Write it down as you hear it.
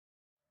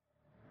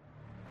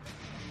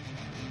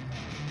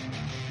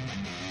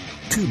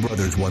Two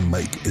Brothers, One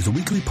Mic is a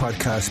weekly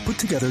podcast put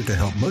together to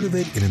help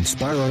motivate and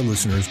inspire our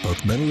listeners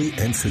both mentally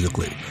and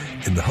physically,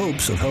 in the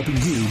hopes of helping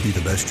you be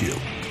the best you.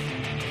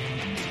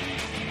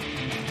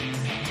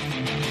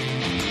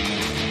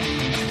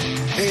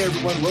 Hey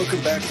everyone,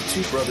 welcome back to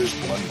Two Brothers,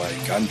 One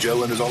Mic. I'm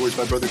Joe, and as always,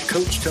 my brother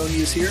Coach Tony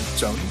is here.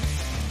 Tony.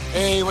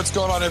 Hey, what's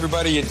going on,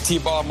 everybody in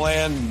T-Bomb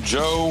Land?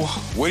 Joe,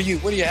 what do you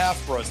have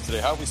for us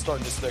today? How are we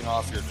starting this thing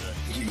off here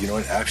today? You know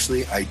what?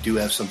 Actually, I do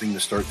have something to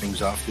start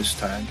things off this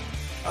time.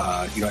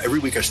 Every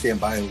week I stand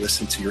by and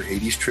listen to your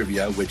 80s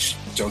trivia, which,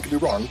 don't get me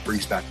wrong,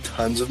 brings back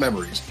tons of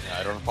memories. Yeah,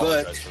 I don't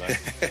apologize for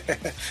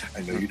that.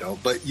 I know you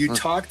don't. But you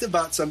talked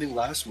about something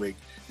last week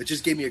that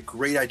just gave me a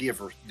great idea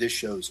for this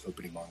show's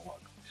opening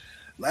monologue.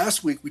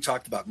 Last week, we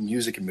talked about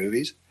music and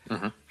movies,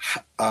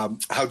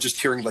 how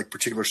just hearing like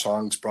particular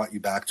songs brought you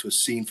back to a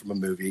scene from a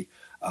movie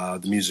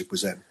the music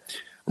was in.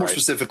 More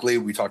specifically,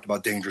 we talked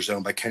about Danger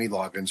Zone by Kenny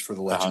Loggins for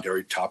the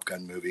legendary Top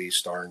Gun movie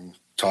starring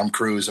Tom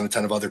Cruise and a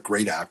ton of other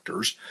great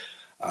actors.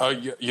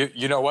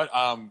 You know what?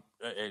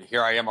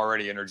 Here I am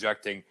already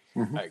interjecting.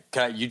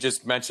 You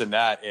just mentioned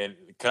that, and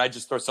can I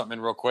just throw something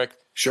in real quick?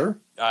 Sure.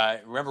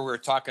 Remember we were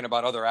talking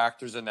about other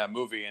actors in that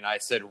movie, and I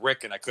said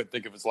Rick, and I couldn't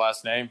think of his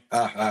last name.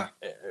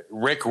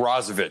 Rick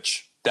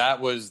Rozovich. That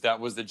was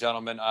the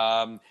gentleman.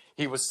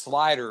 He was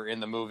Slider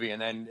in the movie,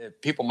 and then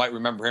people might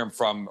remember him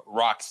from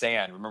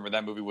Roxanne. Remember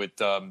that movie with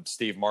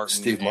Steve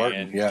Martin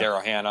and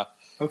Daryl Hannah?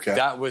 Okay.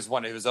 That was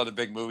one of his other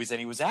big movies, and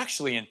he was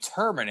actually in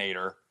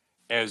Terminator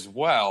as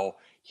well.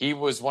 He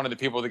was one of the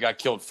people that got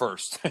killed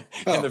first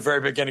in the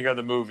very beginning of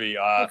the movie.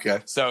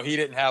 So he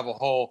didn't have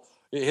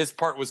his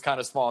part was kind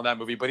of small in that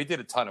movie, but he did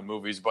a ton of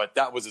movies, but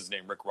that was his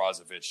name, Rick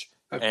Rozovich.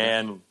 Okay.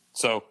 And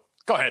so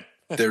go ahead.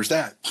 There's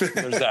that.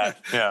 There's that.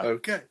 Yeah.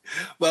 Okay.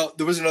 Well,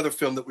 there was another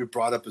film that we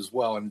brought up as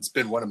well, and it's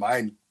been one of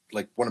my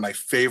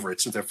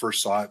favorites since I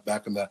first saw it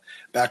back in the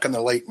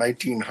late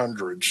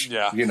 1900s.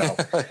 Yeah.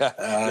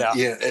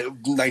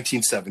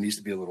 1970s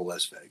to be a little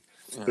less vague.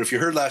 But if you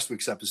heard last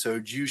week's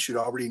episode, you should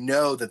already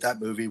know that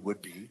movie would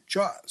be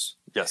Jaws.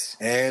 Yes.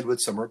 And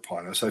with summer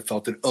upon us, I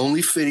felt it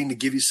only fitting to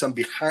give you some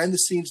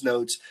behind-the-scenes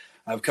notes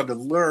I've come to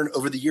learn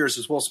over the years,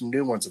 as well as some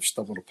new ones I've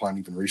stumbled upon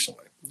even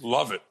recently.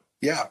 Love it.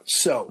 Yeah.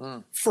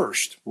 So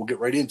first, we'll get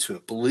right into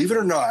it. Believe it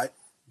or not,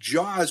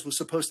 Jaws was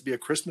supposed to be a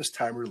Christmas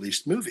time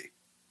released movie.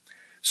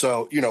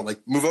 So, like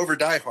Move Over,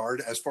 Die Hard,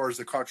 as far as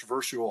the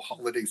controversial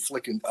holiday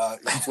flick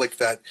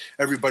that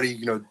everybody,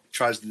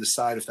 tries to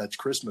decide if that's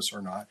Christmas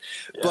or not.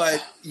 Yeah.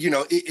 But,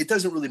 it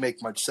doesn't really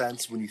make much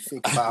sense when you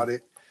think about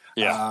it.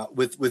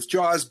 With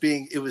Jaws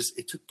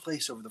it took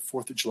place over the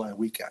 4th of July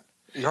weekend.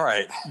 All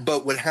right.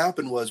 But what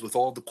happened was with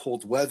all the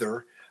cold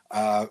weather,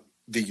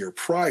 the year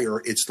prior,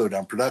 it slowed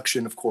down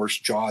production. Of course,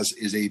 Jaws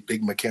is a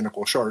big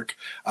mechanical shark.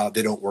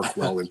 They don't work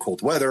well in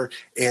cold weather.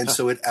 And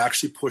so it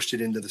actually pushed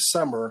it into the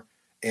summer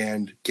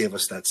and gave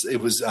us that. It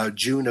was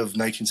June of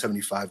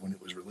 1975 when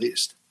it was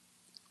released.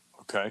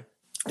 Okay.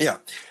 Yeah.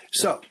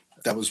 So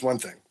that was one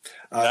thing.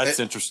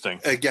 That's interesting.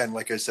 Again,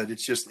 like I said, it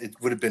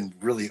would have been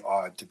really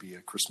odd to be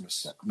a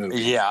Christmas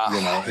movie. Yeah. I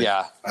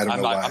don't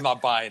know why. I'm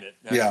not buying it.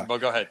 Yeah. Well,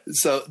 go ahead.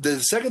 So the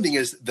second thing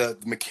is the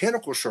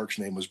mechanical shark's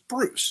name was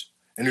Bruce.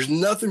 And there's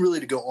nothing really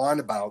to go on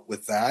about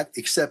with that,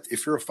 except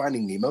if you're a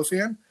Finding Nemo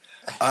fan,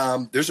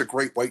 there's a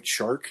great white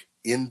shark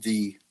in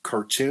the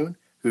cartoon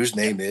whose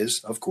name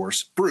is, of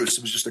course, Bruce.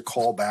 It was just a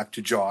callback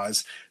to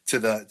Jaws, to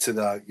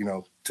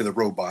the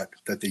robot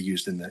that they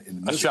used in the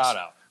movie. A shout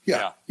out.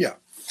 Yeah.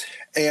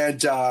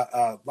 And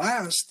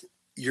last,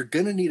 you're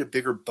going to need a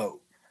bigger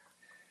boat.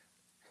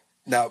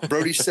 Now,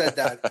 Brody said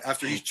that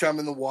after he's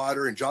chumming the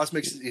water, and Jaws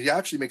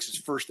actually makes his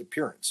first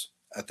appearance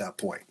at that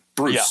point.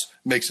 Bruce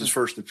makes his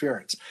first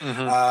appearance.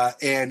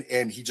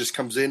 And he just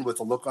comes in with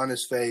a look on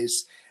his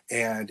face.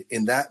 And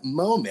in that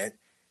moment,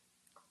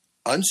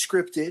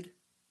 unscripted,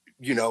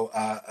 Roy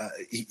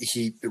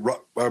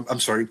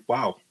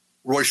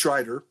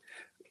Scheider.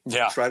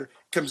 Yeah. Scheider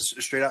comes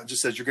straight out and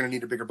just says, you're going to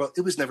need a bigger boat.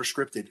 It was never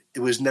scripted. It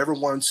was never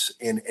once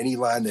in any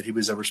line that he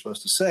was ever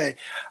supposed to say.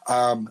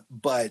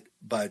 But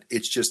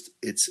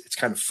it's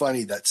kind of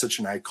funny that such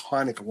an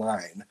iconic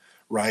line,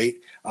 right?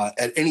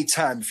 At any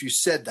time, if you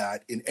said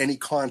that in any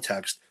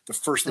context, the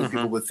first thing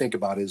people would think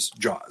about is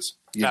Jaws.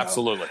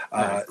 Absolutely.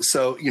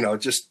 So,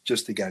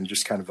 just again,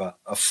 just kind of a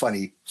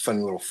funny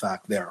little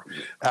fact there.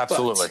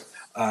 Absolutely.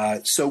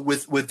 But, so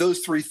with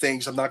those three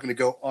things, I'm not going to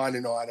go on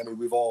and on. I mean,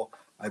 we've all,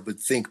 I would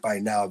think by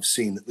now, have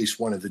seen at least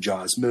one of the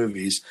Jaws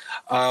movies.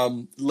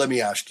 Let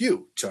me ask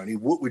you, Tony,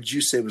 what would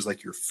you say was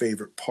like your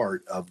favorite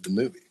part of the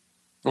movie?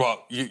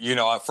 Well,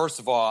 first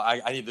of all,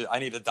 I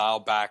need to dial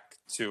back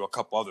to a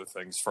couple other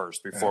things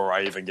first before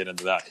I even get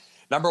into that.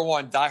 Number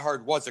one, Die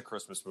Hard was a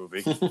Christmas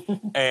movie.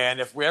 And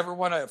if we ever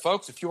want to,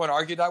 folks, if you want to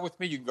argue that with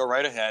me, you can go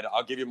right ahead.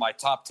 I'll give you my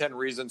top 10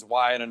 reasons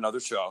why in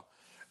another show.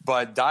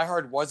 But Die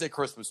Hard was a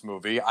Christmas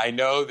movie. I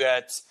know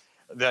that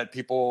that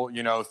people,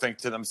 think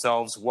to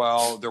themselves,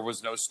 well, there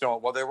was no snow.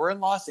 Well, they were in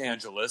Los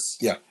Angeles.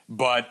 Yeah.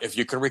 But if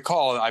you can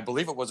recall, I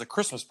believe it was a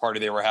Christmas party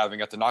they were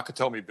having at the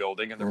Nakatomi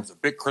building, and there was a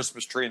big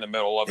Christmas tree in the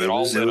middle of it.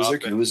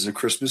 It was a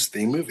Christmas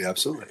themed movie.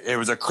 Absolutely. It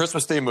was a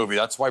Christmas themed movie.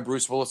 That's why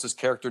Bruce Willis's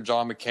character,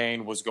 John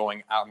McClane, was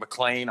going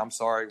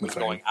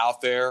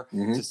out there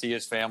to see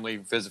his family,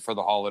 visit for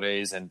the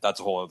holidays. And that's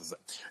a whole other thing.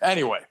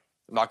 Anyway,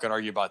 I'm not going to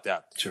argue about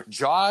that. Sure.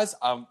 Jaws,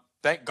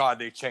 thank God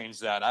they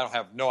changed that. I don't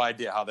have no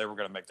idea how they were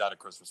going to make that a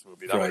Christmas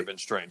movie. That would have been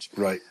strange.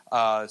 Right.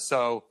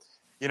 So,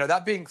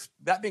 that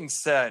being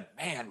said,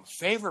 man,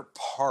 favorite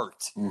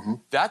part.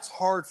 That's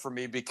hard for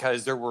me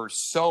because there were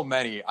so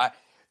many.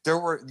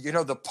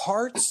 The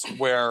parts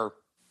where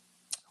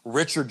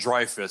Richard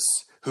Dreyfuss,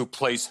 who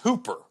plays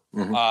Hooper,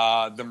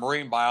 the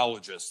marine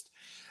biologist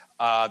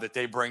that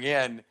they bring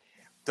in,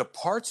 the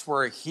parts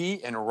where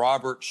he and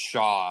Robert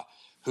Shaw,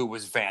 who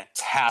was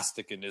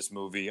fantastic in this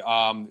movie,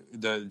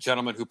 the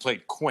gentleman who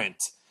played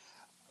Quint,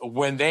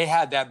 when they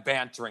had that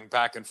bantering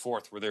back and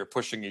forth where they were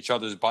pushing each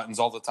other's buttons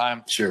all the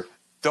time. Sure.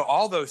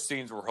 All those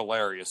scenes were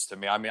hilarious to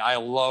me. I mean, I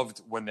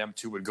loved when them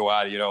two would go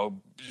at it.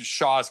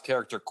 Shaw's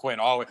character, Quint,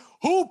 always,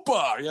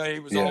 Hooper! He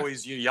was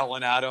always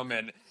yelling at him,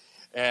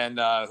 and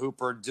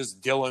Hooper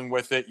just dealing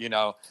with it,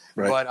 Right.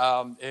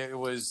 But it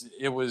was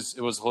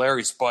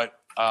hilarious. But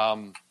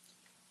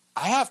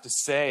I have to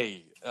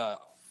say,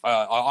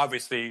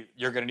 obviously,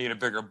 you're going to need a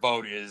bigger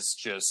boat is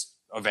just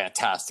a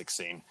fantastic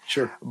scene.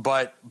 Sure.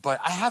 But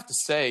I have to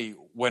say,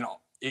 when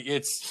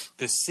it's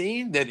the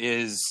scene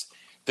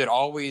that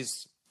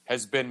always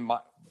has been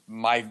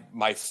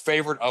my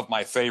favorite of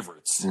my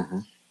favorites,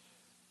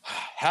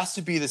 has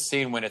to be the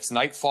scene when it's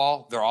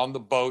nightfall. They're on the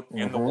boat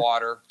in the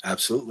water.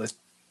 Absolutely.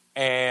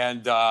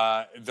 And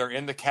they're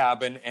in the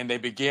cabin, and they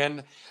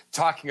begin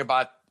talking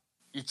about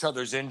each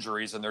other's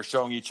injuries, and they're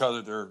showing each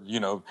other their,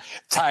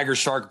 tiger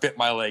shark bit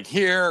my leg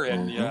here,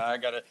 and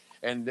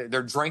and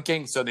they're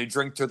drinking, so they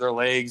drink to their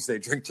legs, they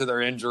drink to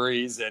their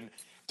injuries, and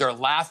they're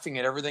laughing,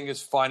 and everything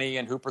is funny,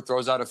 and Hooper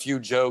throws out a few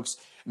jokes,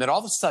 and then all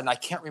of a sudden, I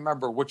can't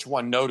remember which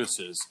one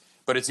notices,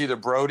 but it's either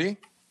Brody,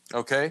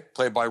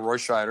 played by Roy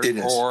Scheider, it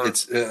is.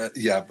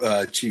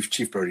 Or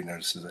Chief Brody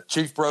notices it.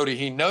 Chief Brody,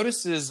 he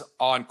notices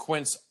on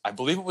Quint's, I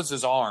believe it was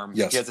his arm,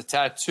 yes. He has a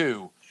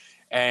tattoo,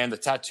 and the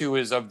tattoo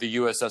is of the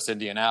USS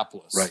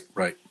Indianapolis.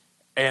 Right.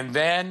 And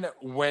then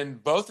when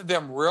both of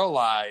them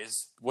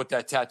realize what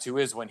that tattoo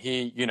is, when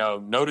he,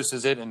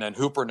 notices it and then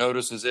Hooper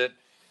notices it,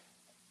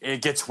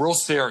 it gets real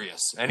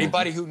serious.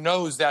 Anybody who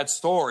knows that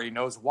story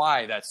knows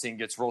why that scene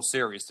gets real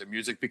serious. The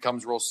music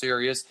becomes real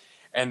serious.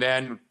 And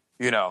then,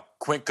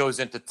 Quint goes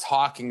into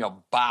talking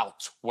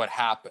about what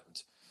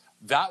happened.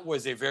 That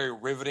was a very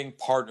riveting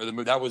part of the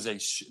movie. That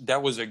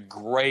was a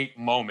great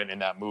moment in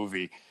that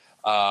movie.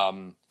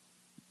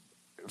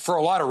 For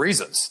a lot of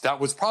reasons. That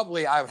was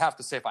probably, I would have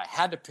to say, if I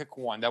had to pick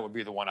one, that would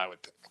be the one I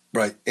would pick.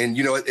 Right. And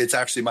it's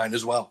actually mine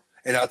as well.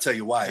 And I'll tell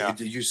you why. Yeah.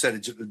 You said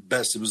it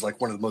best. It was like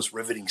one of the most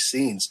riveting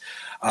scenes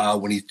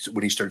when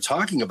he started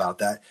talking about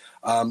that.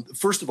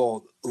 First of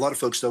all, a lot of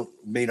folks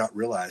may not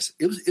realize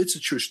it's a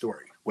true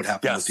story what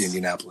happened with the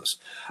Indianapolis.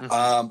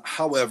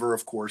 However,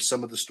 of course,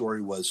 some of the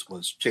story was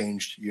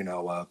changed.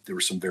 There were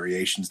some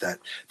variations that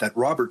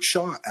Robert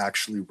Shaw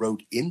actually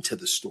wrote into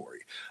the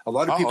story. A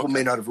lot of people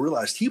may not have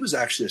realized he was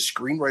actually a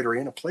screenwriter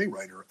and a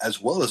playwright as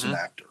well as an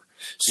actor.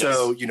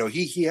 So,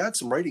 he had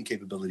some writing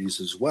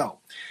capabilities as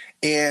well.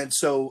 And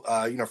so,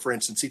 for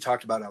instance, he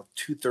talked about how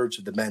 2/3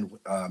 of the men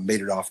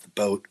made it off the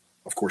boat,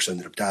 of course,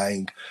 ended up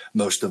dying,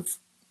 most of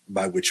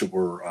by which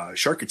were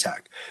shark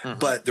attack.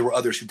 But there were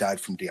others who died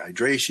from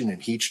dehydration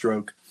and heat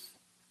stroke.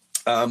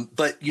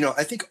 But,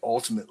 I think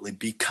ultimately,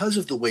 because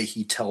of the way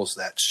he tells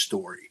that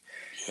story,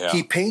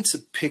 he paints a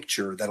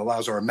picture that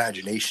allows our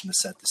imagination to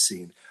set the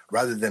scene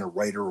rather than a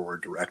writer or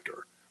a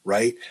director.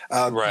 Right.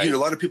 A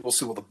lot of people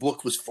say, well, the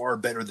book was far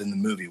better than the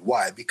movie.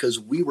 Why? Because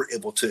we were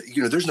able to,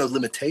 there's no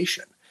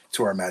limitation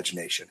to our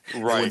imagination.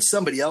 Right. And when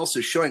somebody else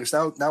is showing us,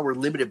 now we're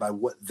limited by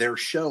what they're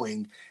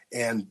showing,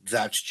 and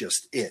that's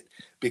just it.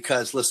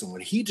 Because listen,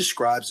 when he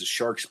describes the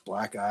shark's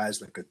black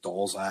eyes like a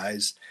doll's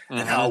eyes,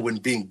 and how when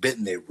being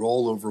bitten they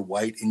roll over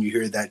white, and you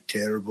hear that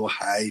terrible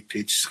high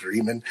pitched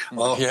screaming.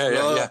 I'll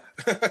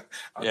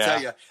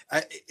tell you,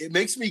 it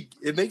makes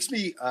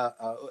me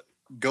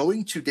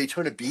going to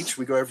Daytona Beach.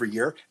 We go every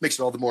year. Makes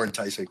it all the more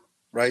enticing,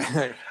 right?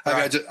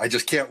 I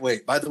just can't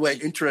wait. By the way,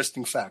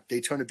 interesting fact: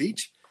 Daytona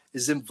Beach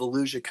is in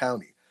Volusia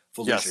County.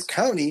 Volusia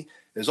County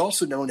is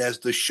also known as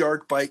the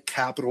shark bite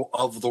capital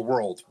of the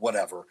world.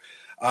 Whatever.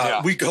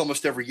 We go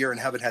almost every year and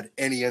haven't had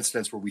any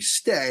incidents where we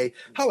stay.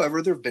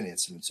 However, there have been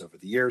incidents over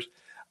the years.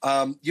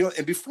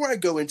 And before I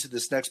go into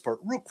this next part,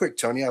 real quick,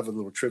 Tony, I have a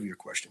little trivia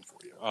question for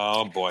you.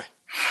 Oh boy!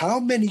 How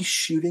many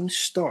shooting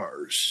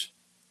stars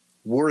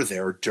were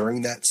there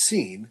during that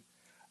scene?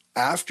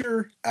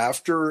 After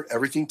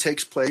everything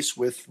takes place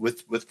with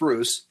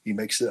Bruce, he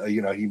makes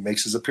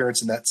his appearance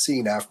in that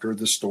scene after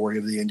the story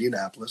of the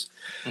Indianapolis.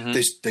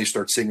 They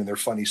start singing their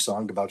funny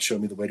song about "Show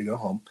Me the Way to Go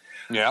Home."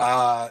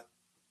 Yeah.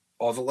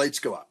 All the lights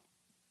go up.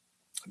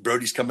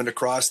 Brody's coming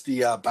across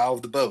the bow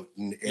of the boat,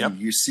 and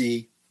you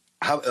see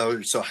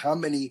How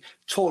many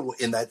total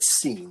in that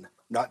scene,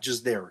 not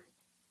just there,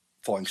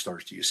 falling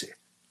stars do you see?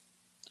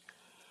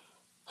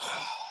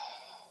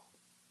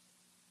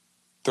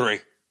 3.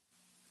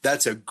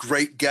 That's a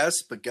great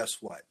guess, but guess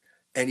what?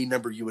 Any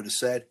number you would have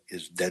said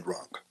is dead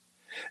wrong.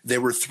 They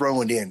were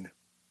thrown in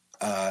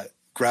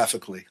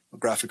graphic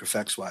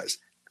effects wise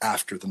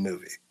after the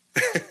movie.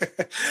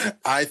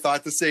 I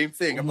thought the same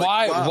thing.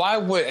 Why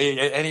would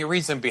any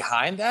reason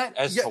behind that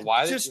to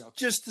why?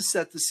 Just to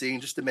set the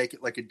scene, just to make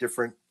it like a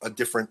different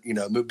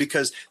movie.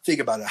 Because think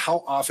about it,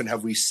 how often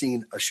have we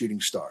seen a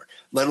shooting star,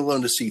 let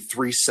alone to see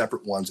 3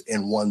 separate ones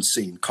in one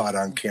scene caught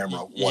on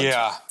camera?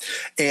 Time.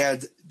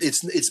 And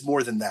it's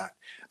more than that.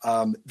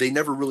 They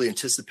never really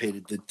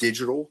anticipated the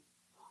digital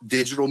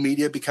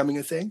media becoming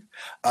a thing,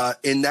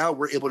 and now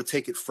we're able to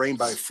take it frame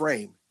by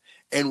frame.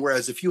 And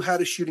whereas if you had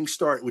a shooting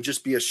star, it would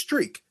just be a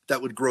streak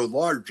that would grow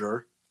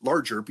larger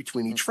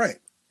between each frame.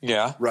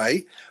 Yeah.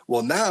 Right.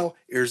 Well, now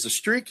there's a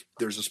streak,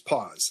 there's a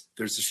pause.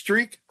 There's a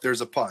streak,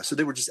 there's a pause. So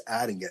they were just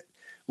adding it.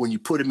 When you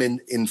put them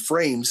in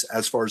frames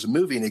as far as a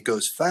movie and it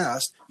goes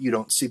fast, you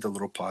don't see the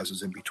little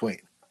pauses in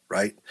between.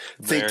 Right.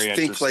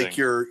 Think like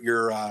your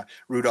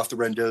Rudolph the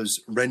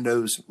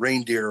Red-Nosed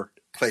Reindeer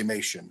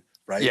claymation.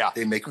 Right. Yeah.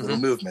 They make little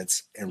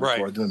movements and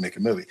record them and make a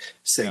movie.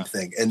 Same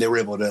thing. And they were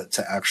able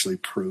to actually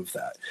prove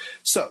that.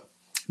 So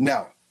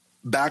now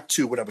back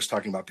to what I was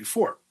talking about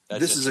before.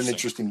 This is an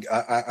interesting,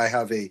 I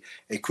have a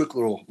quick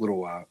little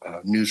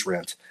news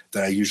rant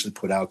that I usually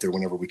put out there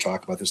whenever we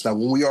talk about this. Now,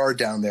 when we are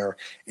down there,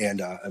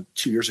 and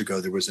 2 years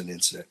ago, there was an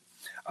incident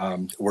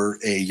where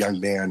a young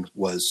man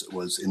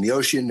was in the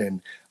ocean,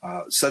 and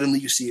suddenly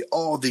you see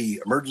all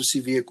the emergency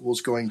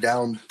vehicles going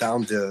down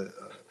the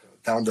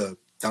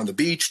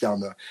beach, down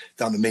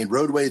the main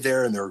roadway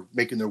there, and they're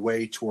making their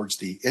way towards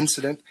the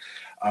incident.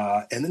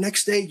 And the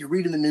next day, you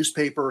read in the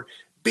newspaper,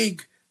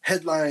 big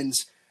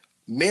headlines: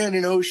 man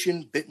in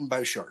ocean bitten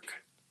by shark.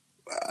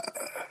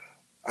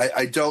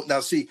 I don't now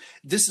see.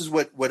 This is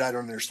what I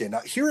don't understand. Now,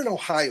 here in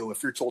Ohio,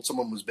 if you're told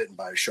someone was bitten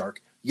by a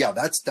shark, yeah,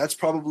 that's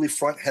probably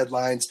front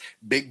headlines,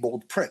 big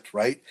bold print,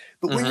 right?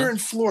 But when you're in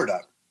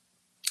Florida,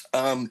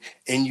 and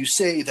you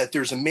say that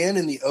there's a man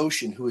in the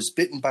ocean who was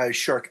bitten by a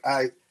shark,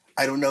 I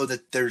don't know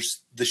that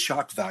there's the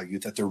shock value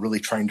that they're really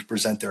trying to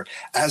present there.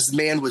 As the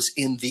man was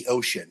in the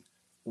ocean,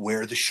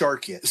 where the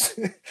shark is.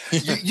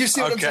 you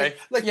see what I'm saying?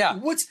 Like,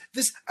 what's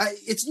this?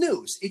 It's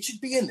news. It should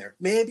be in there.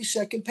 Maybe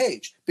second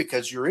page,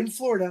 because you're in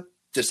Florida.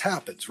 This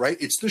happens, right?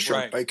 It's the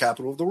shark bite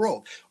capital of the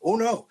world. Oh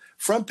no,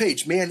 front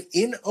page, man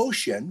in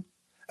ocean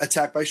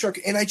attacked by shark.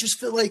 And I just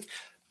feel like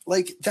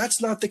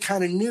that's not the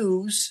kind of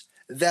news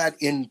that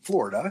in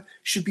Florida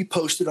should be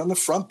posted on the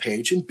front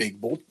page in big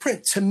bold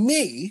print. To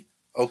me,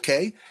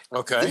 okay.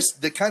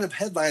 The kind of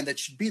headline that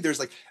should be there's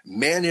like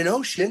man in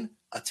ocean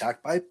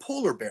attacked by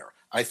polar bear.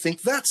 I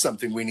think that's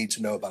something we need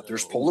to know about.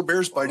 There's polar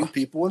bears biting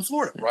people in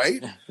Florida,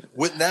 right?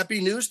 Wouldn't that be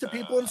news to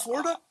people in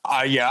Florida?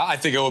 Yeah, I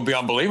think it would be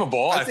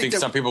unbelievable. I think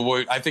some people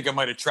would. I think it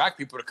might attract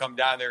people to come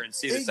down there and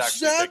see this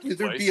actually taking place.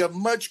 There'd be a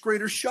much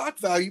greater shock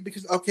value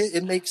because,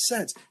 it makes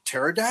sense.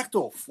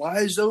 Pterodactyl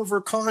flies over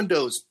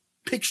condos,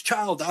 picks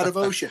child out of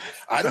ocean.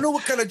 I don't know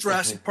what kind of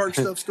Jurassic Park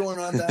stuff's going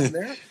on down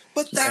there.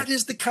 But that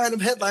is the kind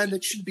of headline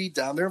that should be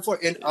down there in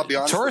Florida. And I'll be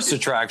honest, tourist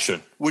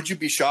attraction. Would you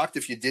be shocked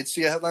if you did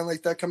see a headline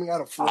like that coming out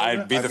of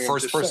Florida? I'd be the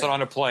first person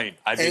on a plane.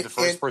 I'd be the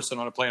first person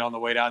on a plane on the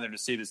way down there to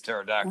see this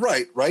pterodactyl.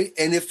 Right.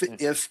 And if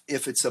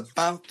it's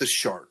about the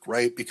shark,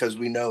 right? Because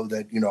we know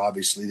that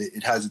obviously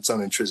it has its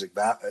own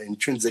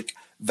intrinsic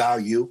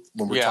value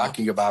when we're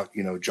talking about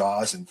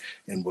Jaws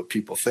and what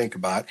people think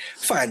about.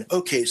 Fine,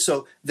 okay.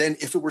 So then,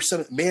 if it were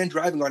some man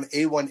driving on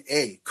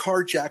A1A,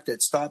 carjacked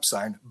at stop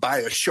sign by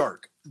a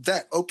shark.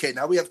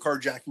 Now we have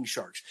carjacking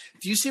sharks.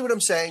 Do you see what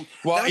I'm saying?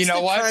 Well,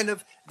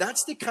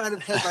 that's the kind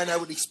of headline I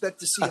would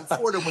expect to see in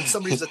Florida when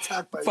somebody's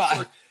attacked by a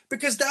shark,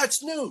 because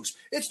that's news.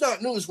 It's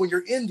not news when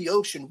you're in the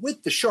ocean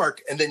with the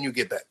shark and then you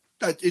get bit.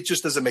 It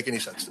just doesn't make any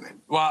sense to me.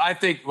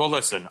 Well,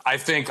 listen, I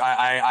think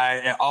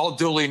I all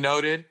duly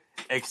noted,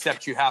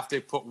 except you have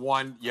to put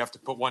one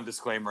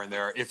disclaimer in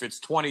there. If it's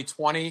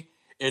 2020,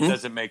 it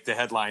doesn't make the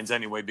headlines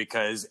anyway,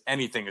 because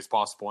anything is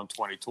possible in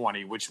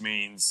 2020, which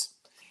means.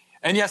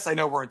 And yes, I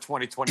know we're in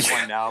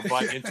 2021 now,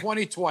 but in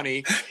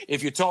 2020,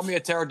 if you told me a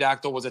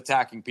pterodactyl was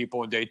attacking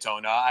people in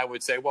Daytona, I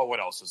would say, well, what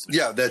else is there?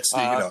 Yeah, that's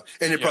and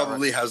it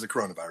probably has the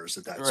coronavirus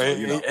at that.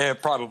 Right? So,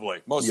 probably.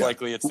 Most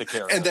likely it's the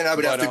carrier. And then I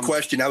would have to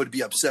question, I would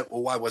be upset,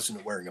 well, why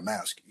wasn't it wearing a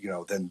mask?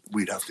 Then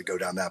we'd have to go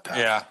down that path.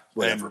 Yeah,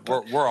 whatever.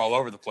 We're all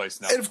over the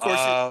place now. And of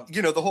course,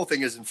 the whole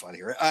thing isn't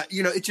funny. Right?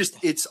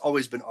 It's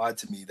always been odd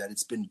to me that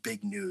it's been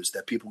big news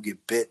that people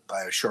get bit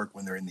by a shark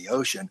when they're in the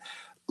ocean.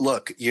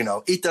 Look,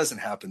 it doesn't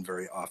happen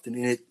very often,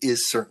 and it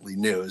is certainly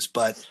news.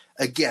 But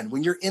again,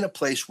 when you're in a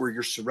place where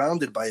you're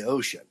surrounded by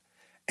ocean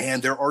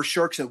and there are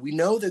sharks, and we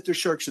know that there's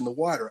sharks in the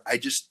water, I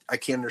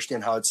can't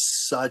understand how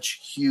it's such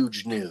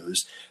huge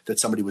news that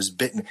somebody was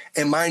bitten.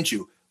 And mind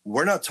you,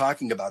 we're not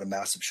talking about a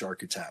massive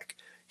shark attack.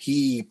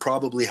 He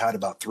probably had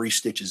about 3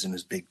 stitches in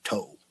his big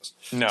toe.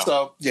 No.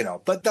 So,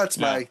 but that's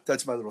my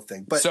little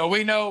thing. But so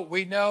we know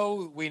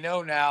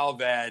now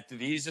that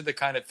these are the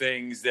kind of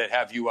things that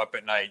have you up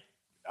at night,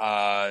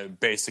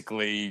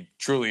 basically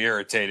truly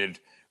irritated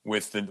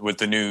with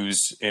the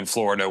news in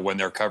Florida when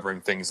they're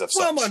covering things of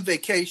such. Well, I'm on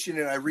vacation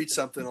and I read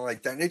something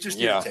like that, and it just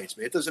irritates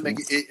me. It doesn't make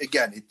it.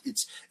 Again,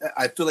 it's.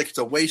 I feel like it's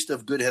a waste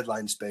of good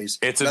headline space.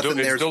 It's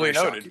duly noted.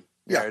 Shocking.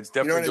 Yeah, it's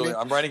definitely duly.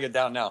 I'm writing it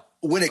down now.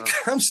 When it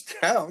comes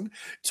down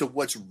to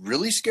what's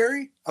really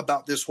scary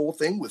about this whole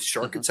thing with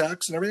shark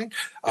attacks and everything,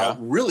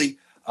 really,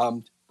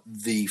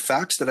 the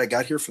facts that I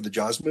got here for the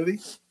Jaws movie,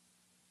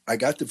 I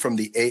got them from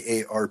the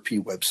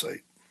AARP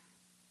website.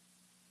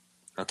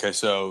 Okay,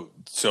 so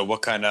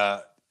what kind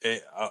of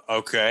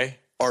okay?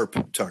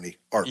 ARP, Tony.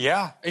 ARP.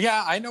 Yeah,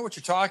 I know what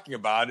you're talking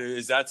about.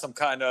 Is that some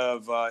kind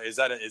of is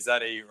that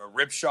a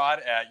rib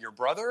shot at your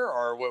brother,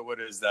 or what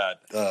is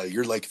that?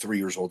 You're like 3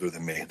 years older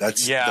than me.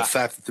 That's the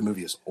fact that the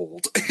movie is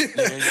old. We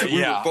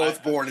were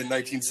both born in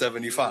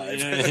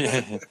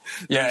 1975.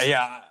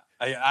 Yeah.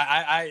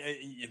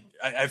 I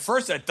at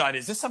first I thought,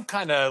 is this some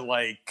kind of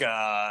like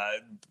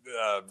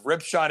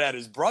rib shot at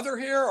his brother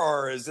here,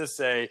 or is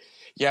this a?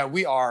 Yeah,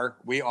 we are,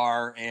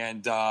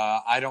 and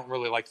I don't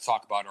really like to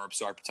talk about ARP,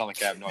 so I pretend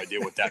like I have no idea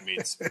what that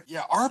means.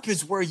 Yeah, ARP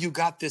is where you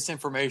got this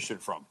information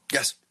from.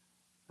 Yes.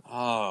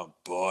 Oh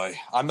boy,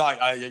 I'm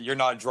not. You're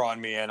not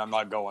drawing me in. I'm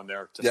not going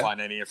there to find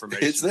any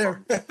information. It's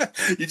there.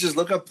 You just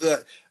look up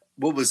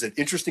what was it?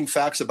 Interesting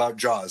facts about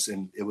Jaws,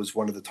 and it was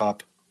one of the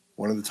top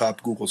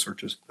Google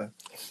searches.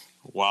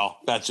 Wow,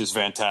 that's just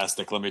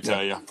fantastic. Let me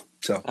tell you.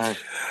 So,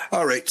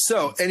 all right.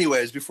 So,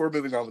 anyways, before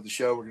moving on with the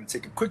show, we're going to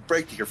take a quick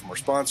break to hear from our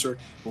sponsor.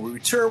 When we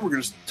return,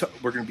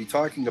 we're going to be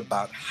talking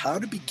about how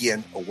to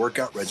begin a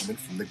workout regimen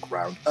from the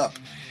ground up,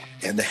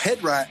 and the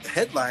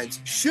headlines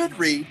should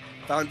read: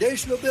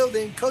 Foundational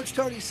building. Coach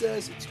Tony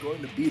says it's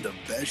going to be the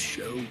best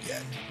show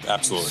yet.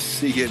 Absolutely.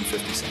 See you in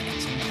 50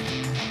 seconds.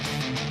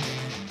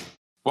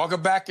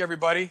 Welcome back,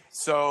 everybody.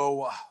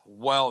 So,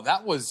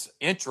 that was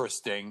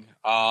interesting.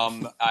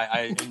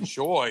 I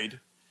enjoyed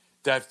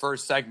that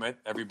first segment,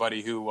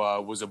 everybody who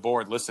was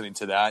aboard listening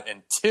to that,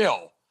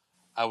 until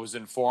I was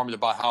informed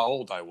about how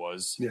old I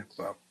was. Yeah,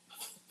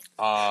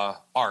 wow.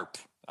 ARP.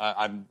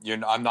 I'm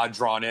not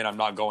drawn in. I'm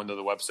not going to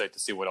the website to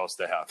see what else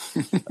they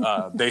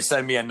have. They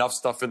send me enough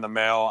stuff in the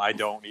mail. I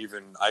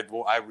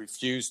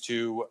refuse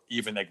to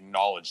even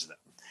acknowledge them.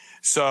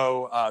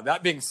 So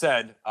that being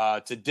said,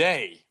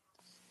 today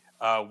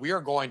we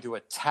are going to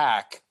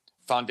attack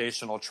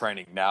foundational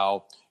training.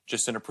 Now,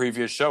 just in a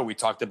previous show, we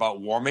talked about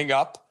warming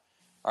up.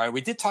 All right,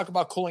 we did talk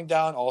about cooling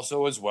down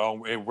also as well.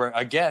 We're,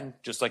 again,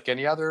 just like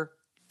any other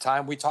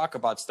time we talk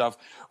about stuff,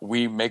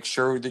 we make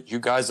sure that you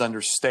guys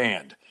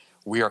understand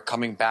we are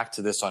coming back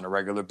to this on a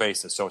regular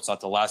basis. So it's not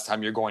the last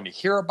time you're going to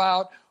hear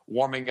about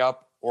warming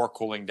up or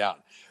cooling down.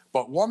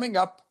 But warming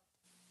up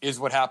is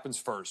what happens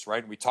first,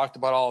 right? We talked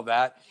about all of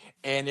that.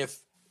 And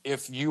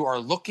if you are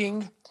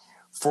looking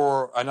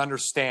for an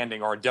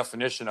understanding or a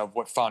definition of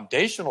what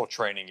foundational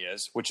training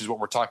is, which is what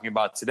we're talking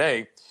about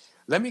today,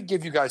 let me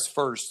give you guys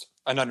first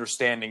an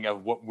understanding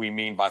of what we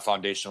mean by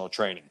foundational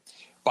training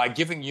by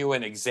giving you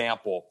an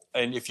example.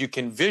 And if you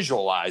can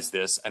visualize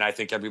this, and I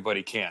think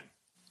everybody can.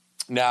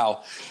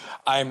 Now,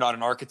 I am not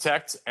an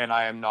architect, and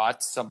I am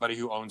not somebody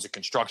who owns a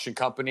construction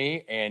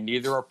company, and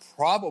neither are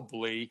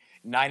probably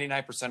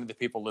 99% of the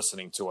people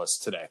listening to us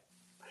today.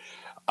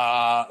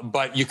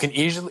 But you can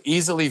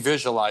easily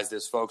visualize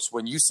this, folks,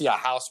 when you see a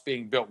house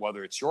being built,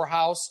 whether it's your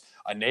house,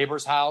 a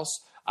neighbor's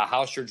house, a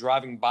house you're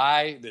driving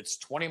by that's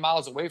 20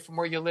 miles away from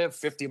where you live,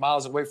 50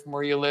 miles away from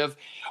where you live,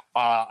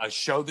 a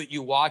show that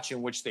you watch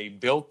in which they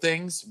build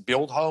things,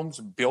 build homes,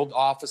 build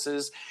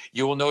offices.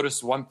 You will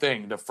notice one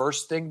thing. The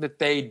first thing that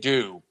they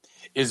do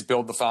is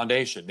build the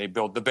foundation. They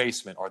build the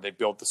basement, or they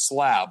build the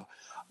slab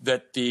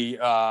that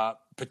the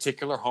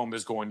particular home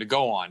is going to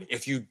go on.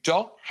 If you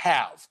don't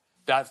have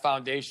that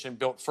foundation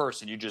built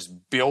first and you just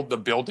build the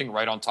building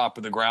right on top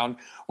of the ground,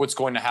 what's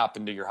going to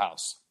happen to your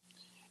house?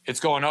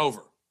 It's going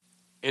over.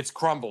 It's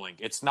crumbling.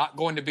 It's not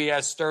going to be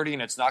as sturdy,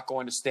 and it's not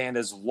going to stand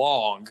as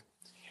long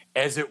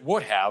as it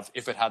would have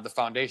if it had the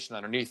foundation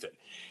underneath it.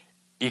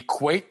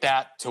 Equate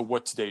that to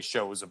what today's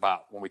show is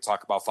about when we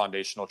talk about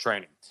foundational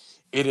training.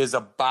 It is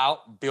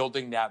about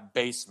building that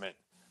basement,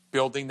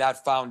 building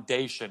that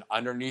foundation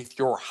underneath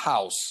your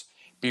house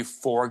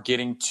before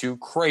getting too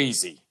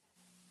crazy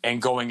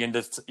and going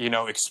into,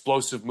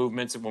 explosive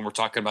movements. And when we're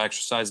talking about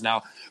exercise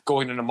now,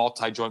 going into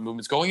multi-joint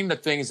movements, going into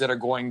things that are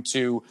going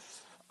to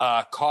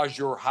cause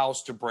your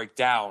house to break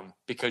down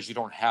because you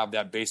don't have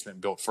that basement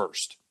built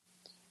first.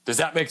 Does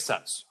that make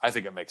sense? I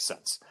think it makes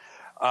sense.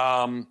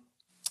 And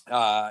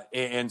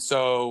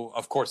so,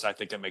 of course, I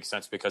think it makes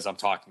sense because I'm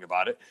talking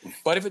about it.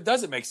 But if it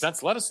doesn't make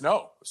sense, let us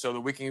know so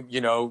that we can,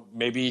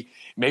 maybe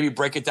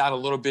break it down a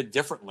little bit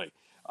differently.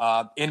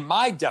 In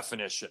my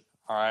definition,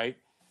 all right,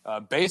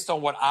 based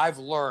on what I've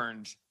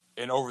learned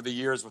over the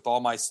years with all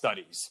my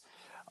studies,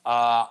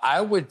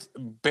 I would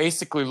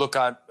basically look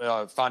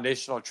at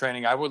foundational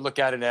training. I would look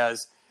at it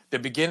as the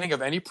beginning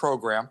of any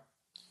program,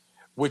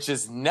 which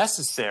is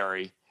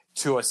necessary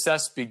to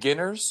assess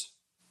beginners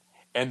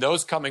And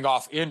those coming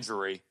off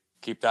injury,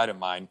 keep that in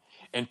mind,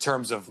 in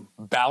terms of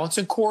balance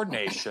and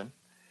coordination,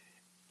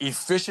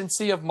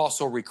 efficiency of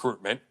muscle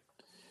recruitment.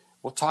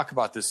 We'll talk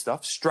about this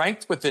stuff.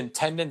 Strength within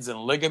tendons and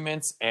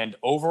ligaments, and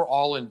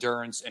overall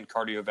endurance and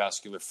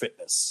cardiovascular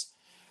fitness.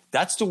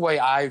 That's the way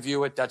I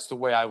view it. That's the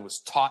way I was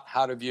taught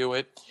how to view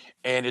it.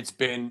 And it's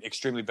been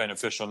extremely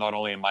beneficial, not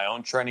only in my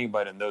own training,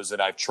 but in those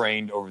that I've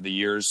trained over the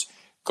years,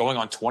 going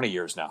on 20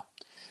 years now.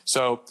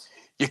 So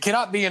you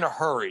cannot be in a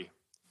hurry.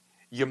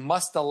 You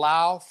must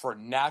allow for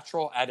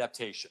natural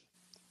adaptation.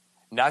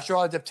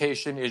 Natural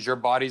adaptation is your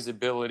body's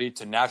ability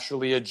to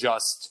naturally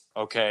adjust,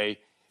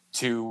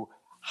 to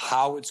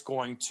how it's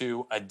going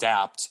to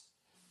adapt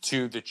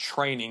to the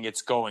training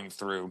it's going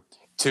through,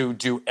 to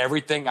do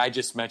everything I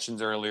just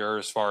mentioned earlier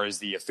as far as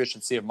the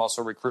efficiency of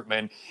muscle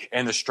recruitment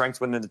and the strength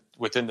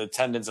within the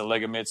tendons and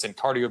ligaments and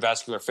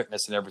cardiovascular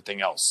fitness and everything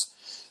else.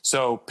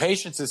 So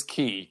patience is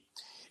key.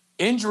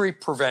 Injury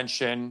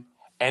prevention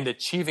and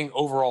achieving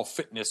overall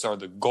fitness are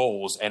the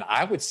goals, and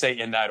I would say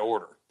in that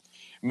order.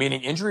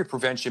 Meaning injury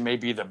prevention may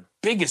be the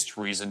biggest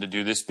reason to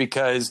do this,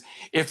 because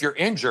if you're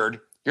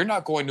injured, you're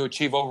not going to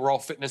achieve overall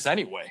fitness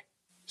anyway.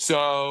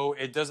 So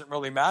it doesn't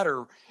really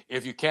matter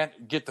if you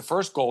can't get the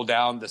first goal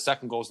down, the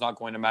second goal is not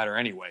going to matter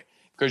anyway,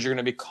 because you're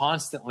going to be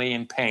constantly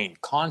in pain,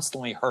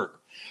 constantly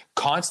hurt,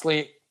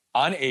 constantly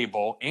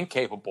unable,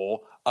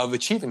 incapable of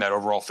achieving that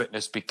overall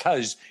fitness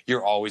because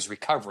you're always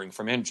recovering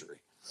from injury.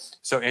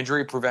 So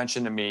injury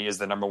prevention to me is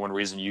the number one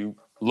reason you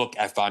look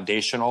at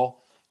foundational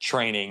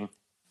training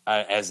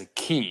as a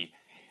key.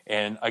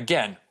 And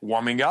again,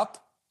 warming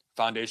up,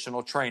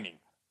 foundational training.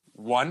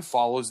 One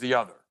follows the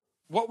other.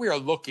 What we are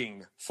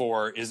looking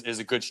for is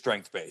a good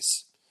strength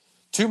base.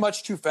 Too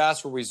much too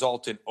fast will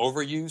result in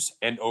overuse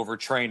and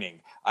overtraining.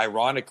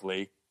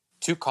 Ironically,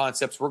 two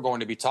concepts we're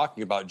going to be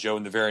talking about, Joe,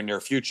 in the very near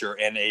future,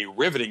 and a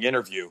riveting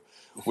interview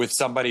with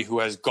somebody who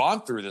has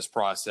gone through this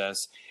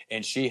process,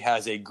 and she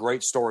has a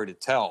great story to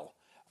tell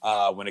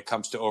when it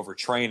comes to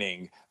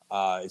overtraining.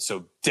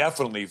 So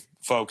definitely,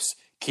 folks,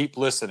 keep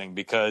listening,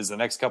 because the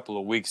next couple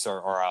of weeks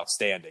are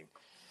outstanding.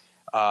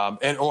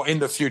 Or in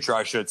the future,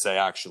 I should say,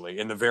 actually,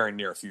 in the very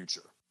near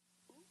future.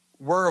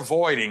 We're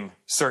avoiding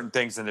certain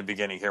things in the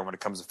beginning here when it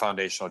comes to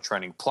foundational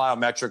training.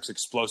 Plyometrics,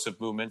 explosive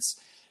movements.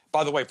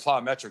 By the way,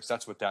 plyometrics,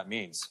 that's what that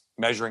means,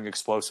 measuring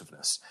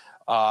explosiveness.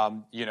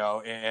 And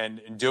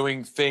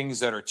doing things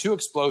that are too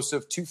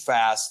explosive, too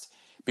fast,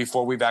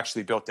 before we've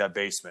actually built that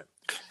basement.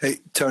 Hey,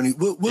 Tony,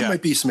 what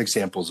might be some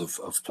examples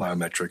of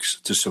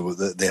plyometrics, just so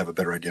that they have a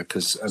better idea?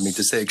 Because, I mean,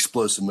 to say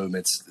explosive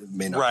movements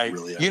may not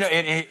really...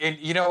 And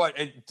you know what?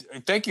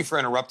 Thank you for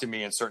interrupting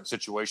me in certain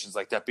situations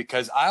like that,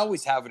 because I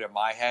always have it in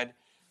my head,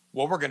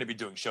 well, we're going to be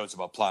doing shows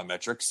about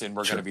plyometrics, and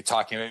we're going to be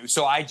talking...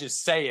 So I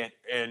just say it,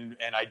 and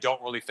I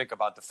don't really think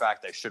about the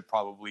fact I should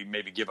probably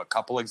maybe give a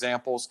couple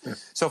examples. Yeah.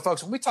 So,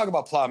 folks, when we talk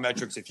about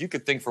plyometrics, if you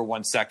could think for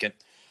 1 second...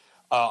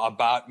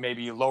 about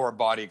maybe lower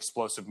body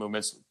explosive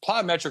movements.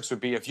 Plyometrics would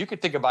be if you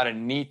could think about a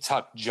knee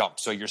tuck jump.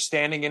 So you're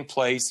standing in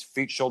place,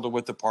 feet shoulder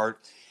width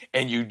apart,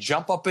 and you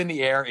jump up in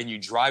the air and you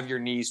drive your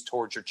knees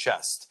towards your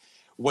chest.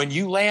 When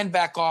you land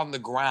back on the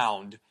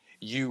ground,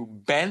 you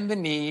bend the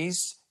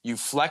knees, you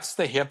flex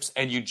the hips,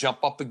 and you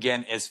jump up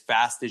again as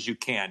fast as you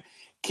can.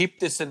 Keep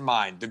this in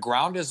mind. The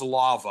ground is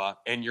lava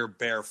and you're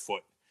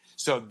barefoot.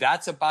 So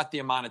that's about the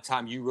amount of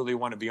time you really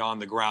want to be on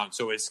the ground.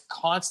 So it's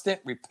constant,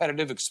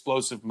 repetitive,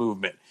 explosive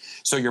movement.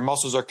 So your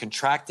muscles are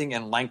contracting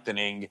and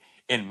lengthening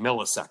in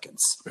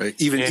milliseconds. Right.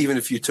 Even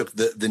if you took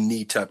the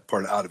knee tuck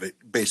part out of it,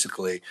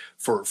 basically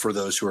for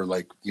those who are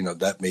like,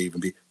 that may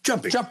even be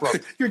jumping. Jump rope.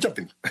 You're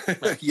jumping.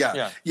 Right.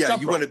 Yeah.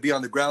 You want to be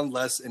on the ground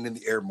less and in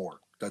the air more.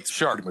 That's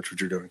pretty much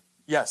what you're doing.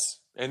 Yes.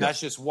 And that's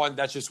just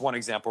one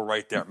example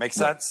right there. Make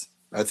sense?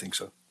 I think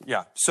so.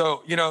 Yeah.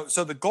 So,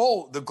 so the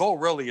goal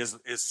really is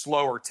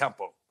slower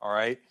tempo. All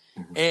right.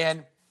 Mm-hmm.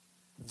 And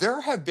there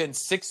have been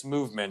 6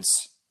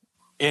 movements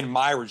in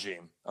my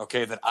regime,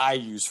 that I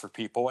use for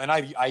people, and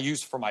I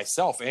use for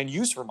myself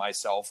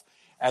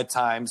at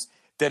times,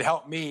 that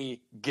help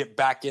me get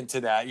back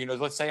into that.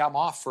 Let's say I'm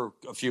off for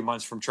a few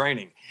months from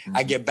training. Mm-hmm.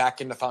 I get back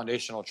into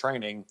foundational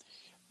training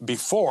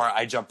before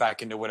I jump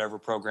back into whatever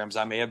programs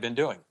I may have been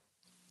doing.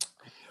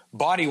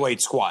 Body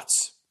weight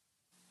squats,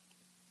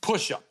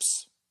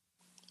 push-ups,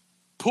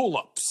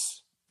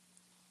 pull-ups,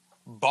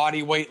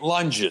 body weight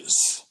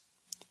lunges,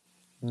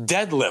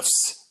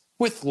 deadlifts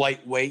with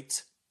light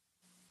weight,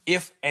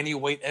 if any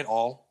weight at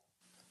all,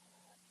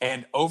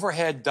 and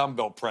overhead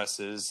dumbbell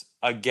presses,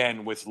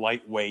 again, with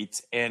light weight.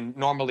 And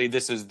normally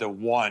this is the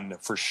one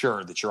for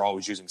sure that you're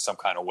always using some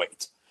kind of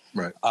weight.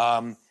 Right.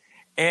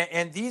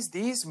 And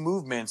these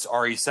movements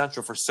are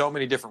essential for so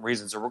many different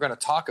reasons, and we're going to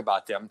talk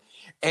about them.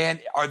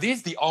 And are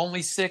these the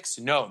only 6?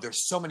 No,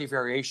 there's so many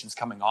variations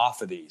coming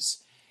off of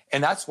these.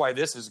 And that's why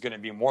this is going to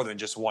be more than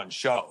just one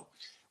show.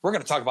 We're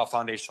going to talk about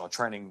foundational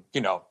training,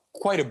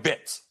 quite a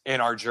bit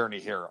in our journey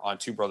here on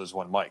Two Brothers,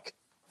 One Mic.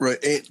 Right.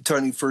 And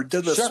Tony, for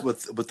deadlifts Sure.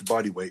 with the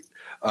body weight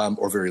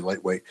or very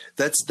lightweight,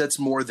 that's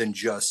more than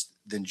just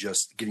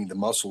getting the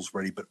muscles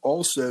ready, but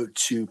also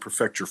to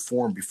perfect your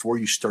form before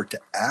you start to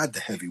add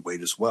the heavy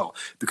weight as well.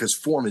 Because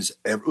form is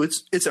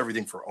it's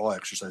everything for all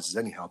exercises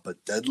anyhow.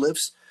 But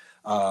deadlifts,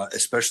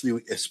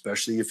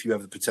 especially if you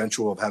have the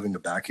potential of having a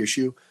back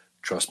issue,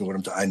 trust me,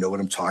 I know what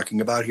I'm talking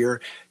about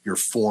here. Your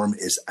form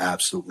is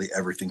absolutely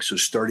everything. So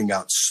starting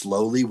out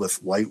slowly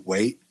with light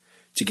weight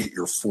to get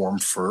your form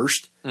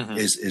first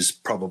is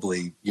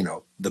probably,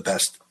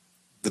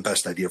 the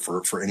best idea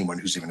for anyone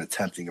who's even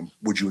attempting them.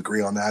 Would you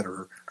agree on that?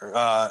 Or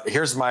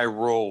here's my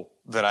rule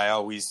that I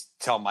always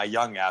tell my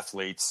young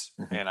athletes,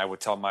 and I would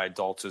tell my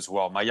adults as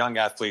well. My young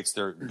athletes,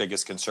 their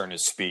biggest concern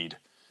is speed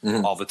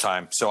all the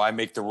time. So I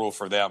make the rule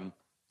for them,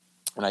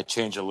 and I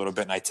change a little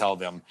bit, and I tell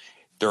them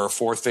there are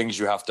 4 things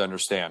you have to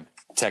understand: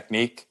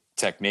 technique,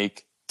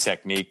 technique,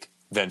 technique,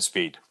 then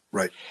speed.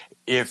 Right.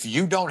 If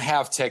you don't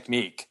have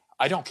technique,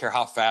 I don't care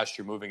how fast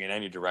you're moving in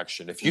any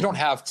direction. If you don't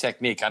have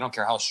technique, I don't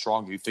care how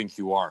strong you think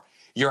you are.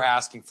 You're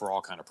asking for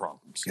all kind of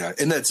problems. Yeah,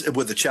 and that's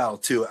with the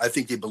child too. I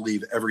think they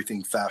believe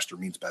everything faster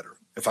means better.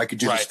 If I could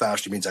do this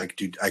faster, means I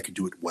could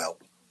do it well.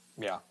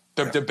 Yeah.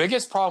 The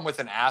biggest problem with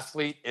an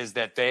athlete is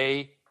that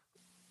they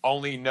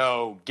only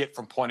know get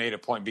from point A to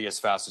point B as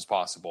fast as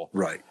possible.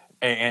 Right.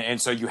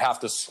 And so you have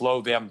to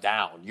slow them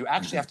down. You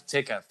actually have to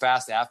take a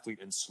fast athlete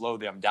and slow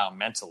them down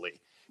mentally,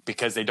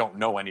 because they don't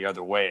know any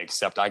other way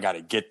except I got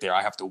to get there.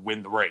 I have to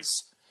win the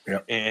race.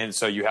 Yep. And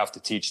so you have to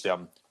teach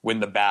them, win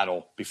the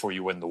battle before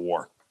you win the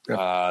war.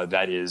 Yep.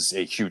 That is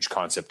a huge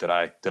concept that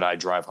I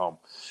drive home.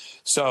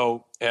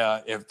 So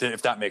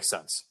if that makes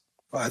sense.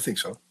 Well, I think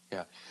so.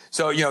 Yeah.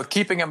 So,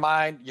 keeping in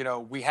mind,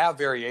 we have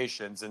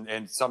variations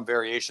and some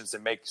variations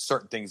that make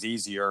certain things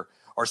easier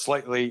or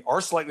slightly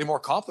more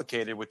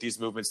complicated with these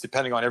movements,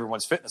 depending on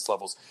everyone's fitness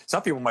levels.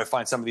 Some people might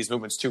find some of these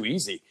movements too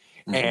easy.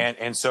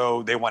 And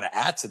so they want to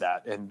add to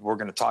that. And we're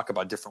going to talk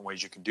about different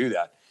ways you can do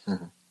that.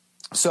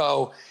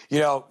 So,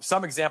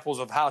 some examples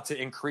of how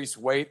to increase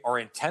weight or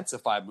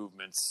intensify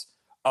movements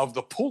of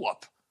the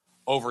pull-up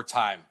over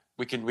time.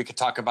 We could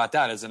talk about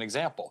that as an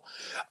example.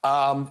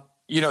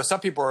 Some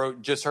people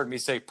just heard me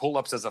say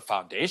pull-ups as a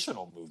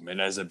foundational movement,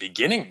 as a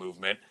beginning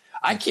movement.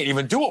 I can't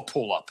even do a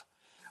pull-up.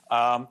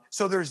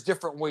 So there's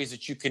different ways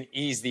that you can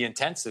ease the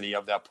intensity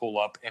of that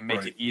pull-up and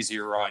make it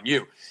easier on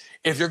you.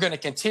 If you're going to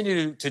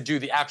continue to do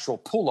the actual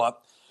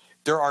pull-up,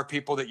 there are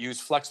people that use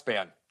flex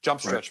band,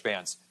 jump stretch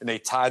bands, and they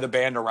tie the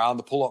band around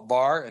the pull-up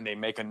bar and they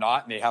make a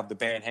knot and they have the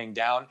band hang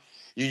down.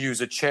 You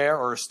use a chair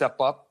or a step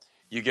up.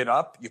 You get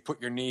up, you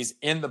put your knees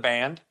in the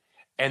band,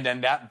 and then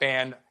that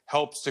band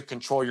helps to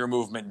control your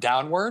movement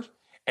downward,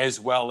 as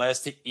well as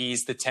to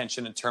ease the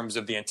tension in terms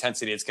of the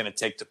intensity it's going to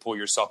take to pull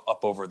yourself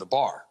up over the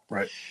bar.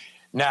 Right.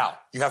 Now,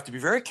 you have to be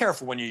very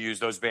careful when you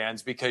use those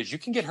bands, because you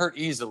can get hurt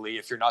easily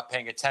if you're not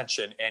paying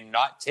attention and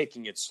not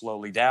taking it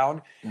slowly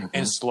down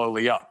and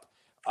slowly up.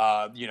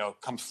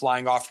 Comes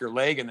flying off your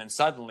leg, and then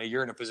suddenly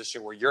you're in a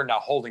position where you're now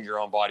holding your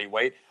own body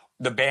weight.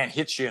 The band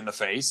hits you in the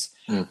face.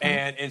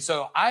 And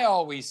so I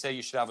always say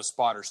you should have a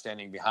spotter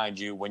standing behind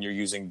you when you're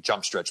using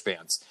jump stretch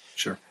bands.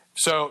 Sure.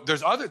 So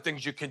there's other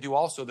things you can do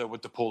also though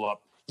with the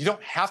pull-up. You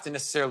don't have to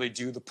necessarily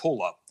do the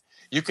pull-up.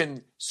 You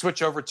can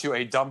switch over to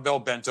a dumbbell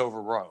bent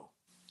over row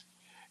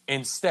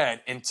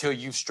instead until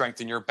you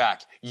strengthen your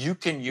back. You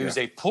can use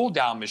a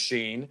pull-down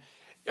machine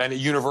and a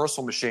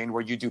universal machine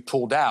where you do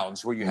pull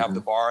downs, where you have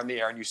the bar in the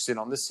air and you sit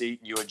on the seat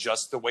and you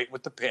adjust the weight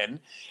with the pin,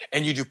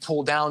 and you do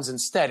pull downs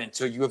instead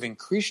until you have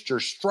increased your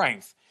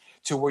strength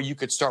to where you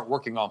could start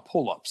working on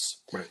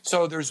pull-ups. Right.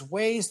 So there's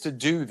ways to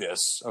do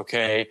this,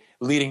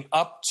 leading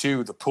up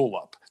to the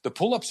pull-up. The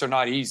pull-ups are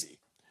not easy.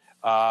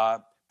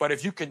 But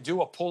if you can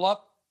do a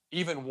pull-up,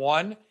 even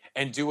one,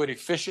 and do it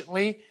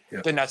efficiently,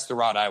 then that's the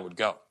route I would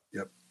go.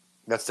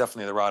 That's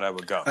definitely the route I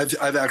would go.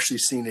 I've actually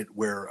seen it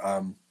where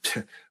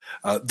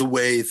the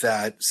way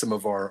that some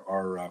of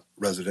our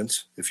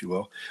residents, if you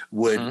will,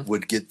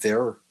 would get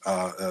their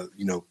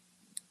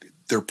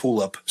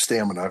pull-up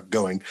stamina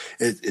going.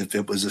 If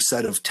it was a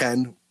set of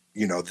 10,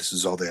 this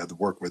is all they had to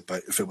work with.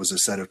 But if it was a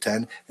set of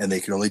 10 and they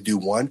could only do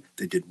one,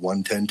 they did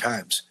 1 10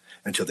 times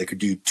until they could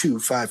do 2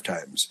 5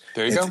 times.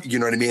 There you go. You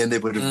know what I mean? And they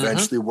would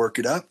eventually work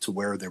it up to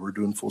where they were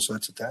doing full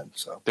sets of 10.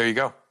 So there you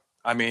go.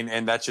 I mean,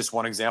 and that's just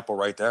one example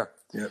right there.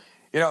 Yeah.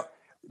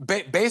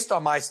 Based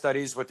on my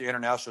studies with the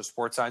International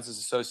Sports Sciences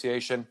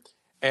Association,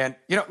 and,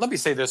 let me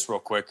say this real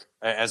quick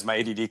as my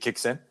ADD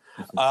kicks in.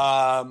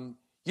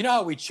 You know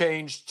how we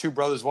changed Two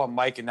Brothers, One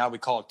Mike, and now we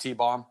call it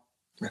T-Bomb?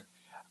 Yeah.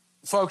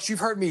 Folks, you've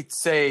heard me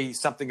say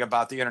something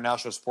about the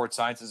International Sports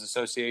Sciences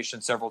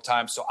Association several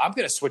times, so I'm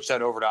going to switch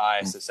that over to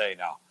ISSA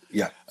now.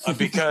 Yeah.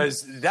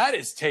 Because that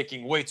is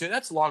taking way too –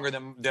 that's longer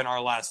than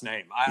our last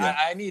name.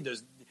 I need to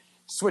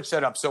switch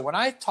that up. So when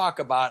I talk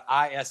about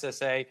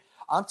ISSA,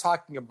 I'm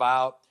talking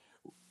about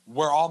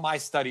where all my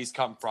studies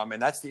come from,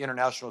 and that's the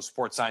International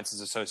Sports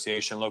Sciences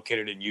Association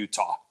located in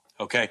Utah.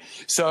 Okay.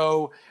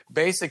 So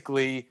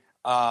basically,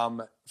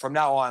 from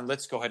now on,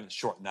 let's go ahead and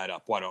shorten that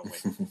up. Why don't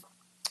we?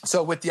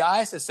 So with the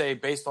ISSA,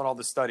 based on all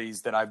the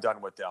studies that I've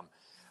done with them,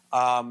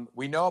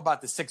 We know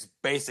about the 6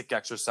 basic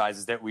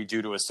exercises that we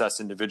do to assess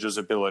individuals'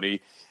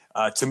 ability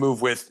to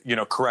move with,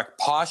 correct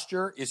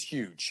posture is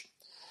huge.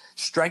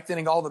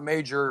 Strengthening all the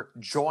major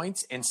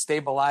joints and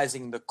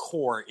stabilizing the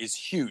core is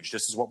huge.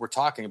 This is what we're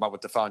talking about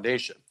with the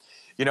foundation.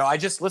 I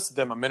just listed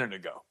them a minute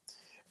ago.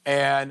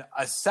 And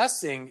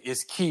assessing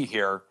is key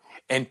here.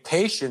 And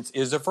patience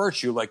is a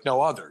virtue like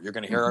no other. You're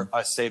going to hear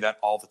us say that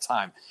all the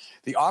time.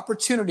 The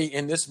opportunity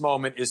in this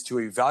moment is to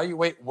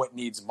evaluate what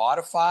needs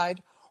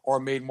modified or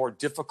made more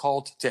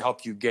difficult to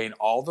help you gain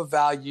all the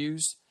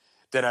values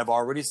that I've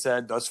already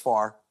said thus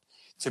far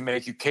to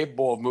make you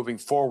capable of moving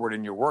forward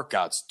in your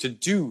workouts, to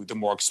do the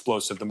more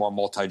explosive, the more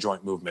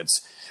multi-joint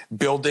movements,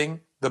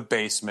 building the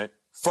basement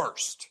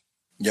first.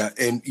 Yeah.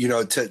 And,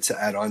 to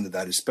add on to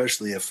that,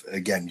 especially if,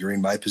 again, you're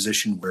in my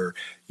position where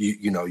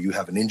you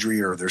have an injury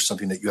or there's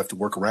something that you have to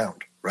work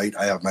around, right?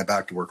 I have my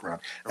back to work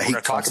around. I hate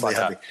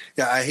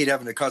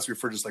having to constantly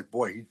refer to just like,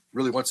 boy, he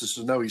really wants us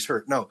to know he's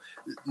hurt. No,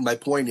 my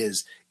point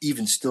is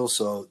even still,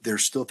 so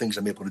there's still things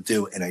I'm able to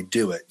do and I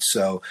do it.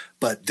 So,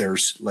 but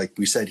there's, like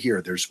we said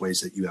here, there's ways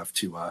that you have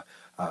to,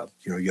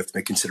 you have to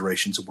make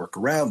considerations and work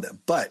around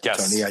them. But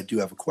yes. Tony, I do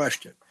have a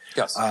question.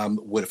 Yes.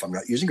 What if I'm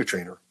not using a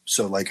trainer?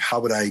 So how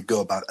would I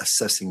go about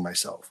assessing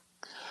myself?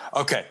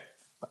 Okay.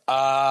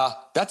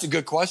 That's a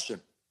good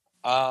question.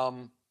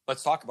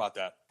 Let's talk about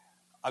that.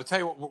 I'll tell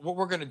you what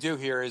we're going to do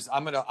here is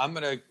I'm going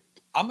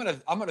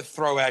to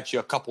throw at you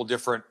a couple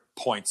different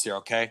points here.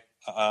 Okay.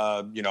 2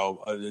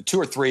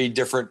 or 3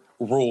 different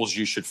rules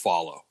you should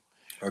follow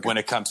when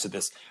it comes to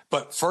this.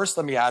 But first,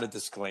 let me add a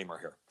disclaimer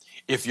here.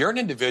 If you're an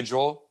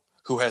individual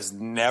who has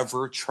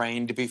never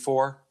trained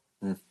before,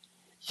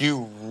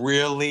 you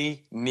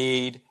really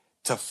need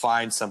to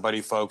find somebody,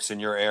 folks, in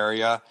your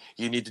area.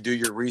 You need to do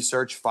your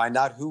research, find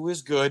out who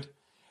is good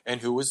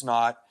and who is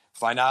not.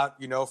 Find out,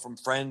 from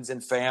friends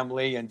and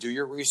family, and do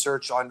your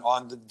research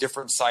on the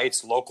different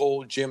sites,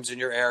 local gyms in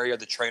your area,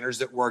 the trainers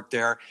that work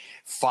there.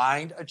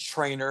 Find a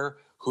trainer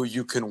who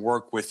you can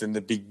work with in the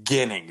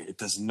beginning. It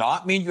does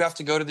not mean you have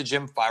to go to the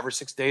gym 5 or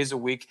 6 days a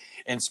week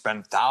and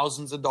spend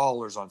thousands of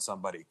dollars on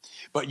somebody.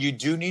 But you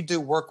do need to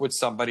work with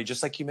somebody,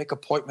 just like you make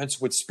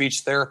appointments with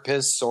speech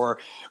therapists or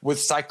with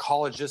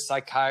psychologists,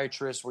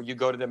 psychiatrists, where you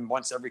go to them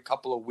once every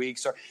couple of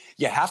weeks. Or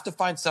you have to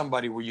find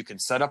somebody where you can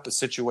set up a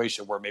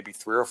situation where maybe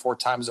 3 or 4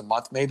 times a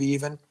month, maybe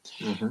even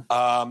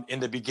in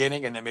the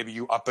beginning, and then maybe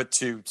you up it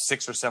to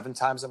 6 or 7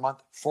 times a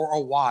month for a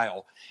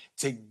while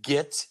to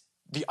get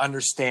the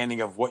understanding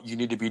of what you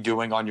need to be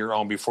doing on your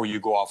own before you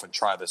go off and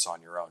try this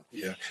on your own.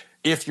 Yeah.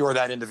 If you're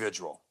that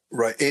individual.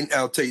 Right. And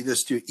I'll tell you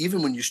this too,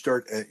 even when you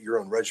start at your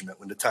own regiment,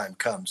 when the time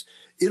comes,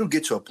 it'll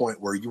get to a point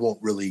where you won't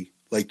really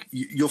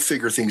you'll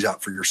figure things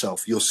out for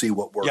yourself. You'll see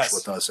what works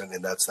with us.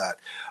 And that's that.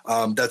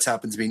 That's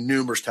happened to me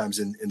numerous times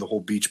in the whole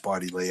beach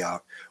body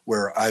layout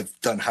where I've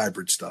done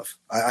hybrid stuff.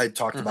 I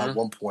talked about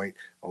one point,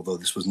 although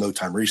this was no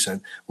time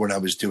recent, when I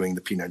was doing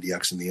the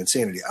P90X and the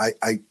Insanity.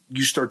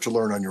 You start to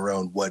learn on your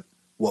own what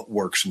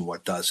works and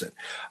what doesn't.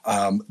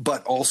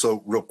 But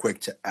also real quick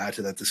to add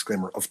to that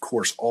disclaimer, of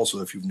course,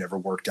 also, if you've never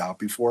worked out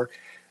before,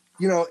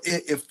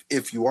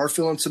 if you are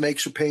feeling some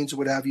aches or pains or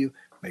what have you,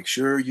 make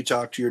sure you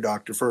talk to your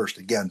doctor first.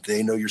 Again,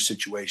 they know your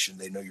situation.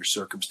 They know your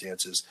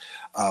circumstances.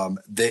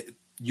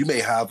 You may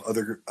have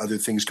other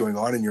things going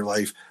on in your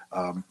life,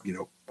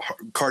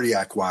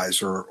 cardiac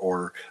wise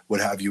or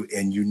what have you.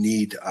 And you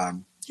need,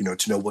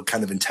 to know what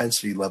kind of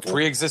intensity level.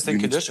 Pre-existing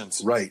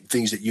conditions. Right.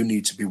 Things that you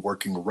need to be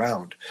working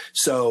around.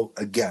 So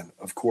again,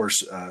 of course,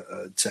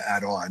 to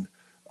add on,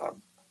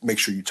 make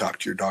sure you talk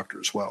to your doctor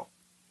as well.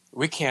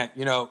 We can't,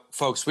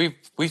 folks, we've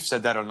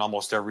said that on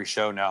almost every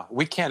show now.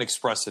 We can't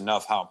express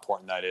enough how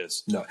important that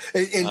is. No.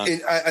 And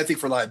I think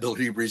for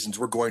liability reasons,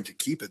 we're going to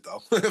keep it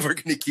though. We're going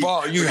to keep.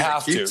 Well, you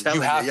have to.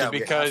 You have to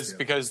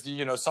because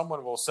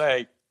someone will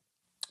say,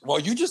 well,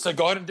 you just said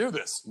go ahead and do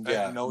this.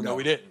 Yeah, no,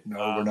 we didn't.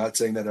 No, we're not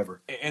saying that ever.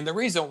 And the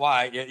reason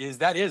why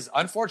is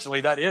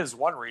unfortunately, that is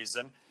one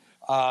reason.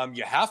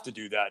 You have to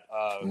do that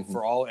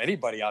for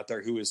anybody out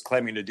there who is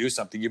claiming to do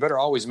something. You better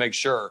always make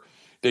sure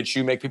that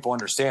you make people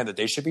understand that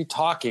they should be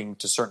talking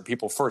to certain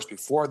people first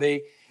before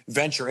they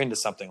venture into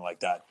something like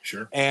that.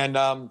 Sure.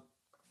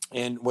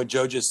 And what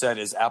Joe just said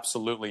is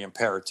absolutely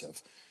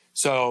imperative.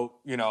 So,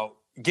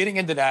 getting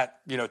into that,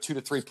 2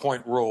 to 3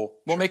 point rule,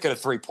 we'll make it a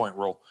 3-point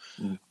rule.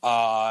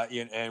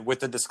 And with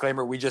the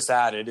disclaimer we just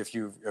added, if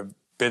you've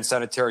been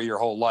sedentary your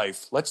whole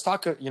life, let's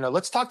talk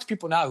to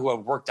people now who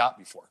have worked out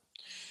before.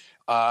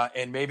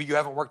 And maybe you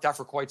haven't worked out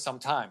for quite some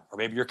time, or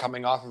maybe you're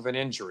coming off of an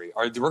injury.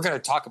 Or we're going to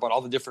talk about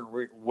all the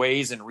different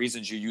ways and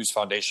reasons you use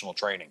foundational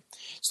training.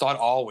 It's not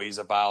always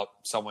about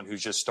someone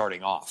who's just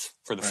starting off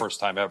for the first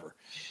time ever.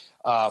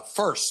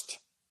 First,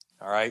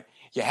 all right,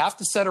 you have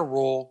to set a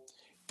rule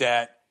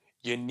that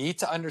you need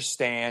to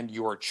understand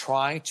you are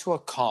trying to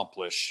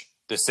accomplish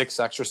the 6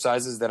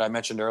 exercises that I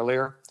mentioned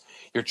earlier.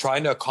 You're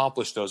trying to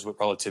accomplish those with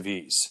relative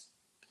ease.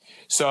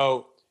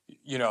 So,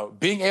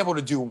 being able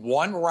to do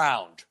one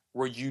round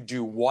where you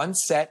do one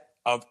set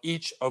of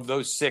each of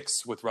those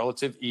 6 with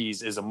relative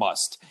ease is a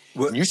must.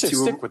 You should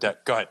stick with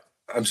that. Go ahead.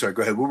 I'm sorry.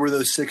 Go ahead. What were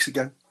those 6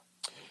 again?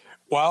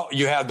 Well,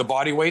 you had the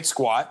body weight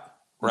squat,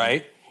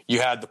 right? You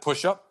had the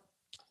push-up.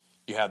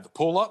 You had the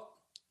pull-up.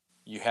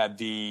 You had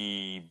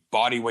the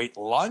body weight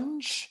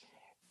lunge,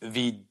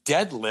 the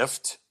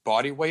deadlift,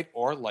 body weight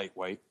or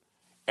lightweight.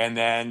 And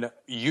then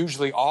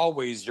usually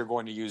always you're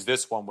going to use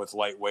this one with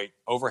lightweight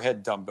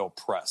overhead dumbbell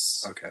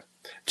press. Okay.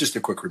 Just a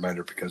quick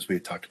reminder because we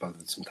had talked about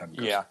it some time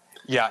ago. Yeah.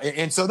 Yeah.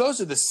 And so those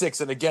are the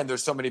 6. And again,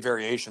 there's so many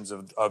variations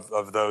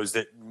of those,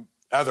 that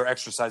other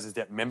exercises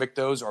that mimic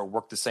those or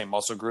work the same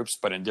muscle groups,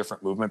 but in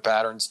different movement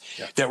patterns,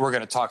 that we're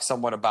going to talk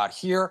somewhat about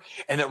here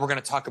and that we're going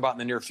to talk about in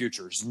the near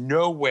future. There's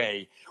no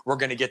way we're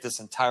going to get this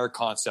entire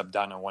concept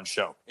done in one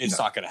show. It's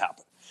not going to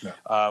happen.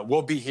 No.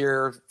 We'll be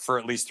here for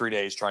at least 3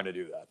 days trying to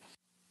do that.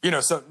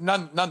 So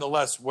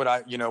nonetheless, what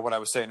I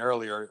was saying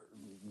earlier,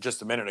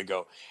 just a minute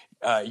ago,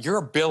 your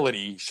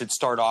ability should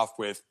start off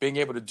with being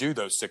able to do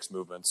those 6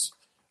 movements,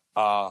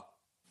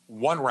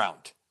 1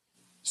 round.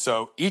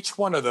 So each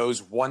one of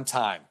those one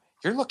time,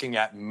 you're looking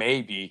at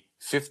maybe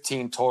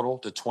 15 total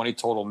to 20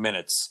 total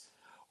minutes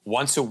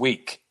once a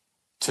week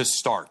to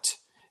start,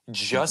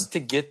 just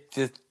to get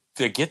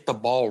the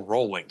ball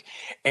rolling.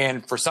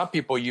 And for some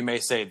people, you may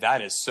say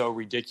that is so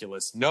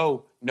ridiculous.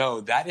 No,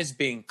 that is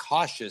being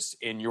cautious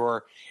in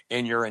your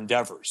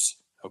endeavors.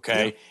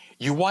 Okay. Yeah.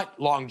 You want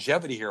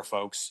longevity here,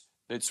 folks.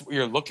 That's what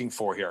you're looking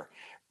for here.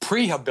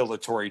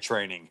 Prehabilitatory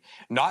training,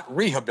 not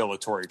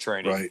rehabilitatory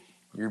training. Right.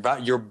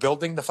 You're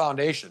building the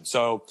foundation.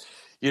 So,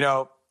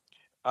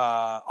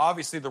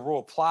 obviously the rule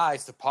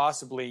applies to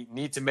possibly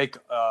need to make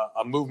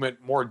a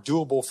movement more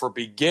doable for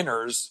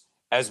beginners,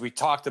 as we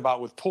talked about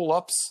with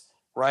pull-ups.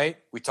 Right?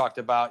 We talked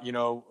about,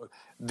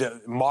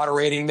 the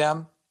moderating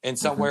them in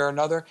some way or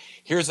another.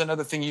 Here's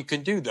another thing you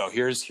can do, though.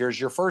 Here's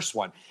your first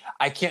one.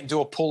 I can't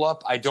do a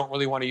pull-up. I don't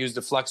really want to use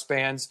the flex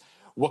bands.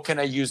 What can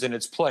I use in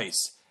its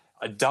place?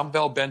 A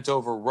dumbbell bent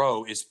over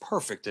row is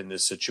perfect in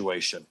this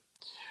situation.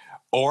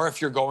 Or if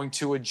you're going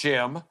to a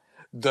gym,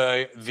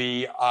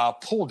 the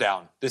pull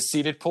down, the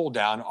seated pull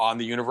down on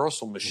the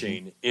universal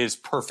machine is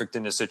perfect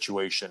in this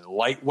situation.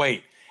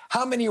 Lightweight.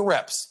 How many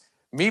reps?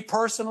 Me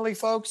personally,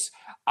 folks,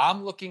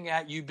 I'm looking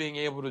at you being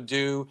able to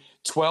do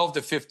 12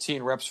 to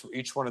 15 reps for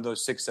each one of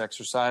those 6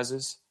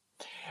 exercises.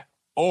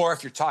 Or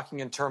if you're talking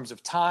in terms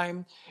of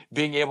time,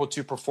 being able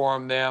to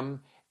perform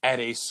them at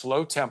a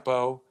slow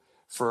tempo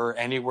for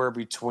anywhere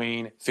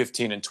between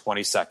 15 and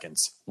 20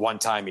 seconds, one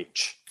time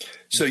each.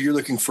 So you're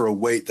looking for a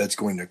weight that's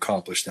going to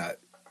accomplish that.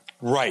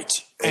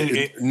 Right.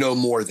 And no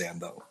more than,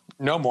 though.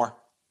 No more.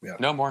 Yeah.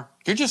 No more.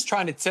 You're just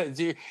trying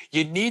to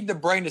you need the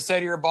brain to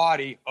say to your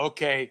body,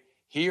 okay,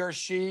 he or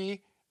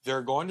she,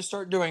 they're going to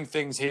start doing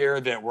things here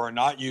that we're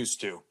not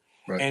used to.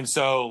 Right. And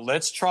so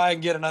let's try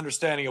and get an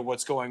understanding of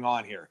what's going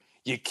on here.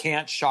 You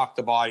can't shock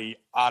the body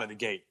out of the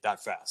gate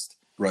that fast.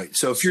 Right.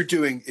 So if you're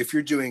doing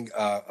 15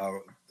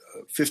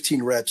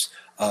 reps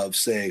of,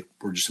 say,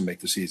 we're just going to make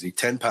this easy,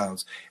 10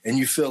 pounds, and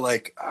you feel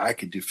like I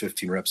could do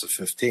 15 reps of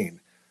 15,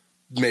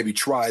 maybe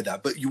try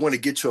that. But you want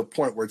to get to a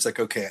point where it's like,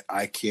 okay,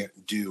 I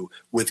can't do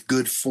with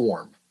good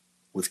form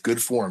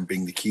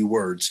being the key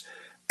words,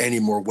 any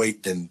more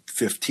weight than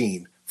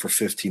 15 for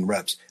 15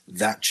 reps.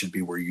 That should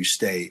be where you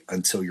stay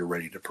until you're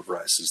ready to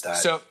progress. Is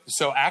that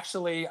so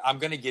actually I'm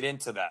going to get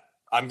into that.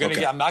 I'm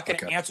not going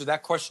to answer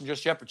that question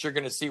just yet, but you're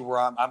going to see where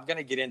I'm going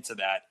to get into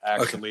that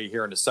actually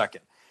here in a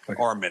second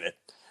or a minute.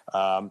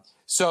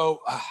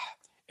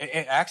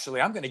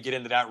 Actually I'm going to get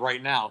into that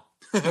right now.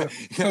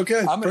 Okay.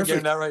 I'm going to get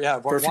into that right now.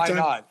 Why time.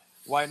 not?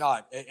 Why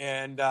not?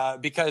 And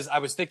because I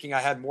was thinking I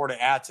had more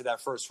to add to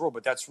that first rule,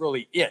 but that's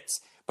really it.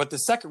 But the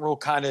second rule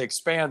kind of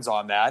expands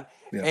on that.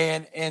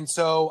 Yeah. And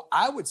so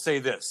I would say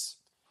this,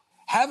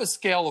 have a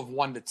scale of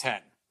 1 to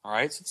 10. All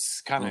right. So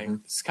it's kind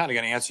of going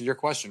to answer your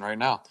question right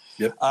now.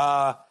 Yep.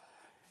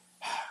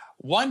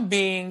 1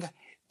 being,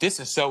 this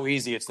is so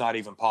easy, it's not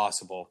even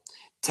possible.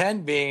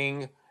 10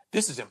 being,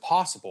 this is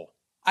impossible.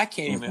 I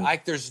can't even,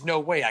 there's no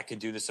way I could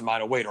do this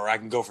amount of weight or I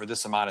can go for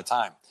this amount of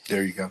time.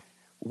 There you go.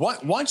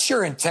 Once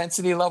your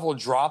intensity level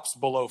drops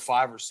below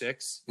 5 or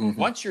 6,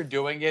 once you're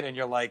doing it and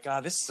you're like,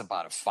 this is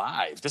about a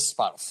 5, this is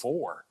about a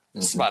 4,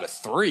 this is about a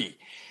 3,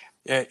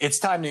 it's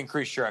time to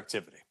increase your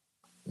activity.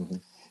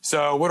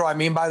 So what do I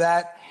mean by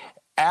that?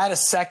 Add a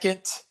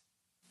second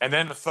and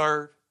then a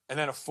third and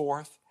then a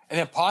fourth and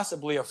then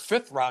possibly a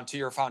 5th round to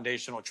your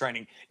foundational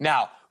training.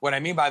 Now, what I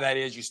mean by that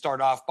is you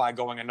start off by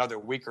going another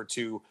week or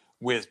 2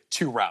 with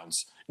 2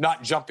 rounds,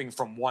 not jumping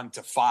from 1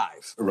 to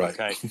 5. Right.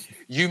 Okay.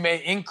 You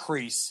may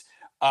increase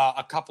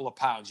a couple of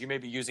pounds. You may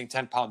be using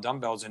 10-pound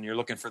dumbbells and you're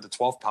looking for the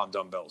 12-pound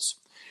dumbbells.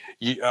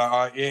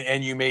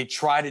 And you may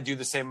try to do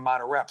the same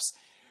amount of reps.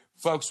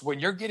 Folks, when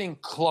you're getting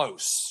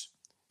close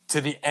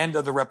to the end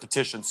of the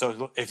repetition,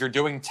 so if you're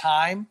doing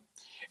time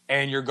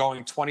and you're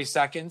going 20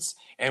 seconds,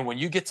 and when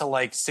you get to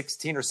like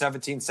 16 or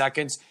 17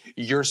 seconds,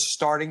 you're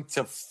starting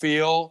to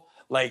feel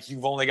like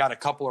you've only got a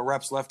couple of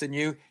reps left in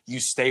you, you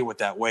stay with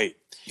that weight.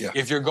 Yeah.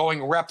 If you're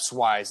going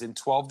reps-wise and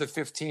 12 to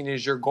 15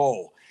 is your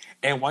goal,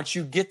 and once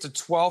you get to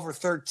 12 or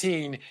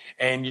 13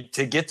 and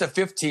to get to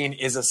 15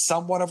 is a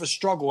somewhat of a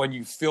struggle and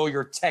you feel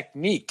your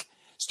technique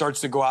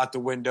starts to go out the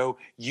window,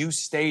 you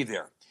stay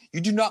there.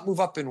 You do not move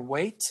up in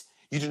weight.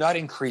 You do not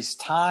increase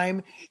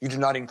time. You do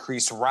not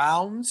increase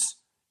rounds.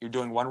 You're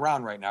doing one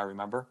round right now,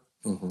 remember?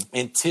 Mm-hmm.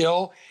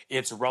 Until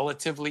it's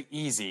relatively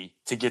easy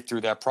to get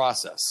through that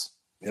process.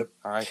 Yep.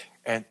 All right.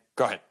 And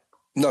go ahead.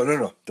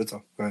 No. That's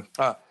all. Go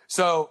ahead.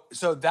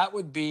 So that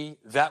would be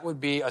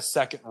a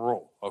second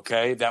rule.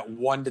 Okay. That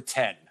 1 to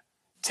 10,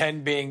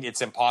 10 being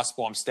it's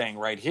impossible. I'm staying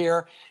right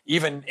here.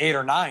 Even 8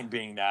 or 9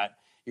 being that,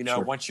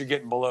 sure. Once you're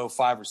getting below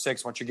 5 or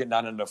 6, once you're getting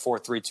down into 4,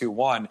 3, 2,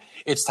 1,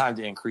 it's time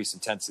to increase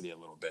intensity a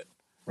little bit.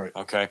 Right.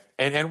 Okay.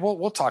 And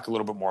we'll talk a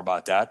little bit more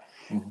about that.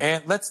 Mm-hmm.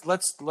 And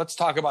let's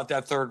talk about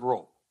that third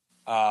rule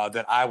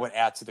that I would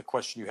add to the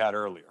question you had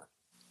earlier.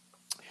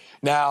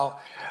 Now,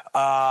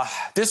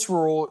 this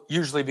rule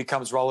usually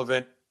becomes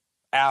relevant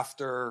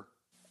after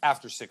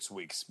 6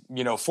 weeks.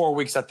 4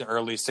 weeks at the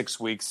earliest, 6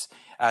 weeks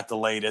at the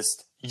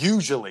latest.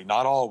 Usually,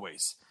 not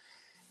always.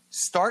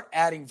 Start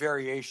adding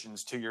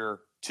variations to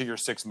your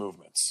 6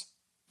 movements.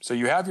 So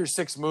you have your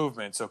 6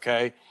 movements,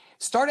 okay?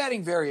 Start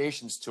adding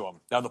variations to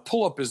them. Now, the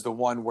pull-up is the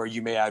one where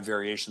you may add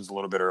variations a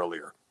little bit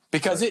earlier.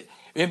 Because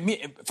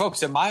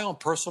folks, in my own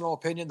personal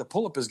opinion, the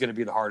pull-up is going to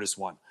be the hardest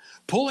one.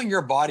 Pulling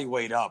your body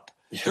weight up.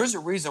 Yeah. There's a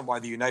reason why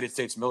the United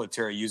States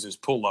military uses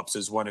pull-ups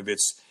as one of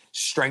its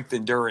strength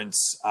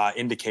endurance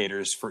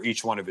indicators for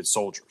each one of its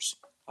soldiers.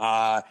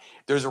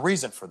 There's a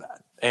reason for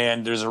that.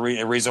 And there's a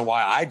reason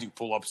why I do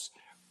pull-ups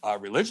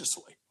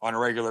religiously on a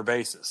regular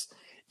basis.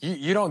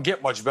 You don't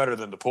get much better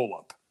than the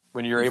pull-up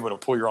when you're able to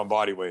pull your own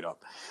body weight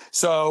up.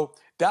 So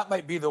that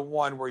might be the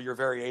one where your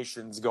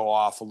variations go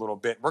off a little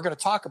bit. We're going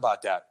to talk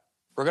about that.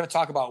 We're going to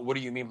talk about what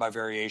do you mean by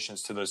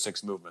variations to those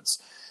 6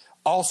 movements.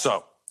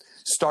 Also,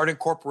 start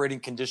incorporating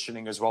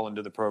conditioning as well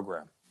into the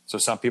program. So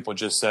some people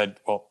just said,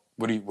 well,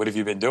 what have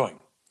you been doing?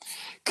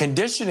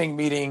 Conditioning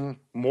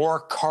meaning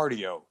more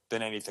cardio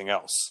than anything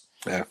else.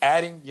 Yeah.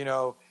 Adding,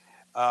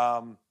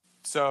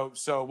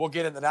 so we'll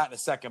get into that in a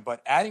second,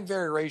 but adding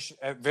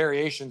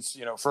variations,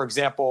 for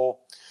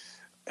example,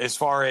 as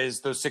far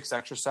as those 6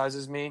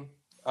 exercises mean,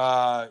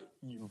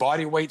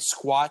 body weight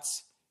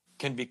squats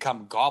can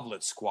become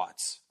goblet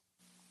squats.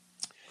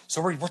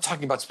 So we're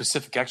talking about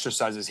specific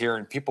exercises here,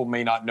 and people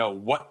may not know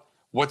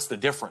what's the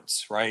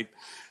difference, right?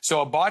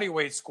 So a body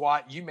weight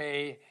squat, you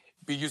may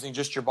be using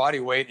just your body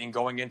weight and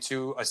going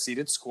into a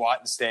seated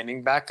squat and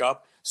standing back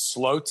up,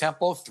 slow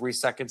tempo, 3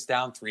 seconds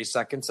down, 3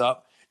 seconds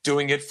up,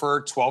 doing it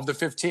for 12 to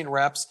 15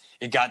 reps.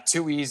 It got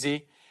too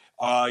easy.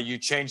 You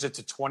changed it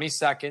to 20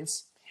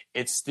 seconds.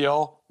 It's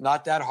still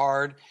not that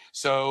hard.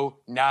 So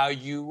now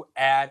you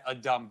add a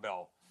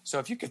dumbbell. So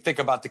if you could think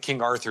about the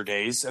King Arthur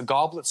days, a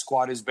goblet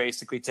squat is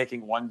basically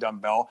taking one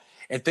dumbbell,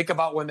 and think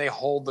about when they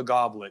hold the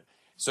goblet.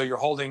 So you're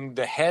holding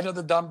the head of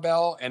the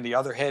dumbbell and the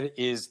other head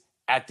is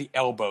at the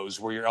elbows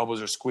where your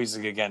elbows are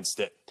squeezing against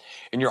it.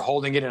 And you're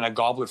holding it in a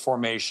goblet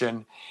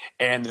formation.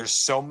 And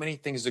there's so many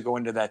things that go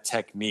into that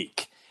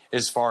technique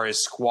as far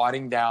as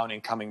squatting down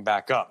and coming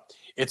back up.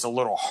 It's a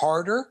little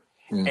harder.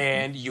 Mm-hmm.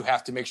 And you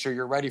have to make sure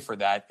you're ready for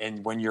that.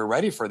 And when you're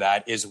ready for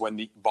that is when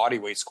the body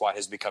weight squat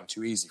has become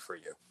too easy for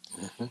you.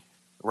 Mm-hmm.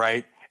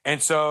 Right?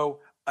 And so,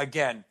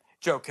 again,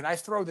 Joe, can I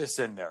throw this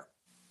in there?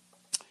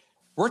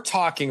 We're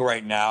talking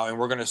right now, and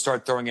we're going to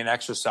start throwing in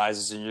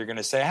exercises, and you're going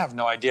to say, I have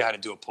no idea how to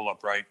do a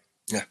pull-up right.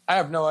 Yeah. I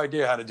have no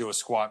idea how to do a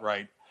squat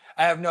right.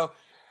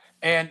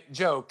 And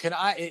Joe, can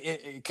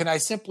I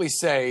simply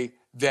say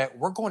that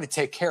we're going to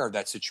take care of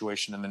that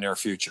situation in the near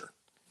future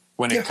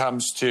when it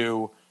comes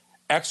to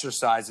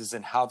exercises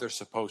and how they're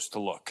supposed to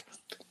look?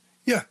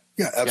 Yeah,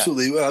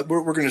 absolutely. Yeah.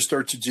 We're going to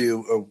start to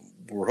do,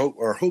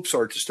 our hopes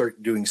are to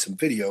start doing some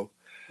video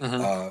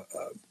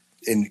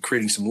and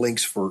creating some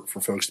links for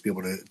folks to be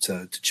able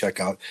to check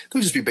out.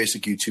 They'll just be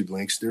basic YouTube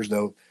links. There's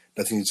nothing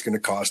that's going to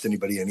cost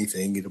anybody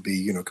anything. It'll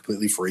be,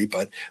 completely free,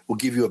 but we'll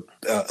give you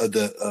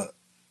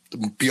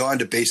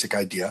beyond a basic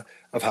idea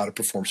of how to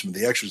perform some of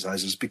the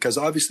exercises, because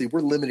obviously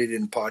we're limited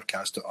in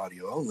podcast to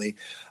audio only.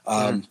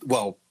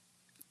 Well,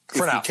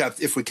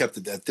 if we kept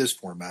it at this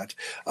format,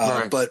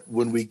 right. But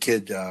when we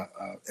could,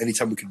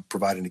 anytime we could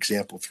provide an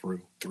example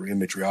through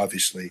imagery,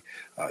 obviously,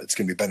 it's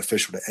going to be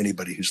beneficial to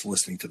anybody who's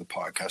listening to the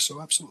podcast. So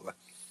absolutely.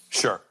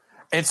 Sure.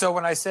 And so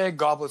when I say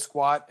goblet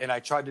squat and I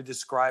tried to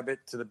describe it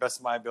to the best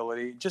of my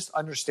ability, just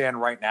understand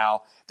right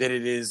now that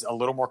it is a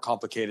little more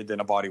complicated than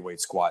a body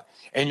weight squat.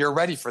 And you're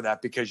ready for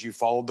that because you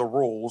followed the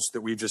rules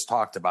that we've just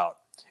talked about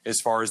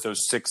as far as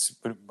those 6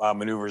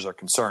 maneuvers are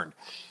concerned.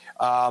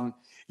 And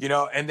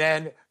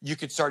then you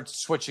could start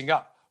switching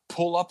up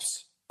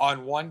pull-ups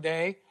on one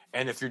day.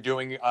 And if you're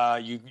doing,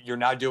 you're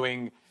now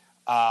doing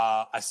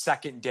a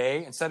second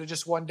day instead of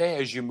just one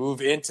day as you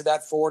move into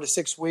that 4 to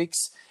 6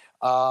 weeks.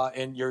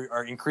 And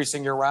you're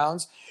increasing your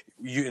rounds.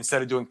 You,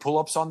 instead of doing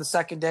pull-ups on the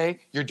second day,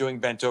 you're doing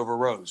bent over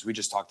rows. We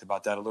just talked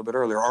about that a little bit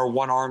earlier. Or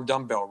one-arm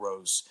dumbbell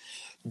rows.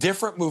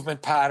 Different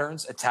movement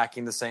patterns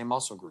attacking the same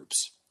muscle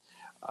groups.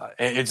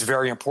 And it's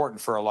very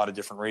important for a lot of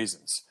different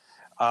reasons.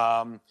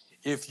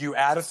 If you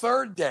add a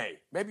third day,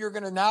 maybe you're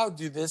going to now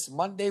do this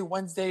Monday,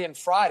 Wednesday, and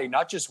Friday,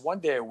 not just one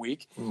day a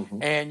week.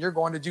 Mm-hmm. And you're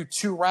going to do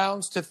 2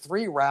 rounds to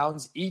 3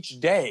 rounds each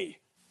day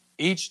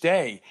each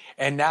day.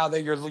 And now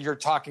that you're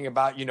talking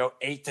about,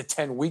 8 to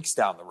 10 weeks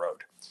down the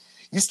road,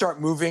 you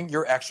start moving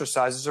your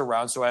exercises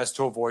around so as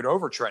to avoid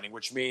overtraining,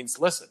 which means,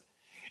 listen,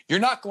 you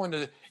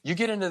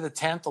get into the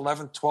 10th,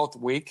 11th, 12th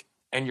week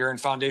and you're in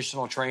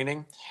foundational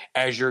training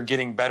as you're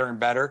getting better and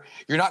better.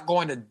 You're not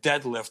going to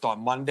deadlift on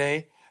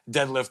Monday,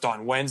 deadlift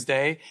on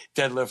Wednesday,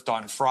 deadlift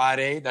on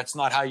Friday. That's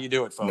not how you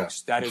do it,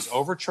 folks. No. That is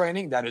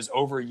overtraining. That is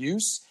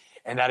overuse.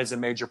 And that is a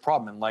major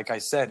problem. And like I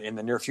said, in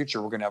the near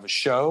future, we're going to have a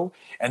show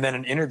and then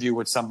an interview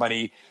with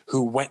somebody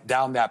who went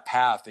down that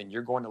path. And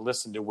you're going to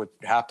listen to what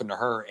happened to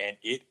her. And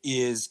it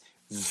is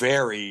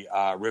very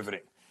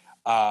riveting.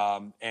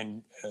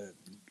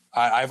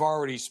 I've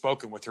already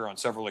spoken with her on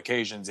several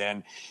occasions.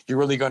 And you're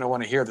really going to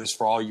want to hear this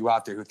for all you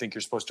out there who think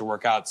you're supposed to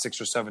work out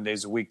 6 or 7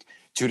 days a week,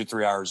 2 to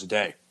 3 hours a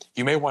day.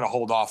 You may want to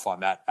hold off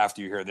on that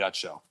after you hear that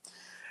show.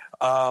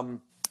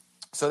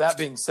 So that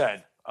being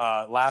said,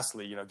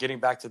 lastly, getting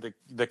back to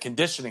the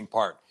conditioning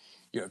part,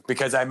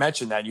 because I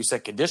mentioned that you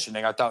said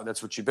conditioning, I thought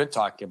that's what you've been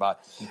talking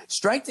about.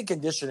 Strength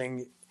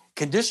and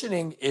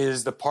conditioning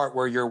is the part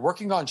where you're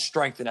working on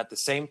strength and at the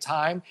same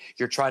time,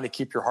 you're trying to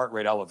keep your heart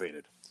rate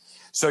elevated.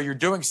 So you're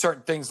doing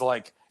certain things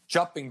like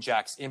jumping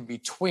jacks in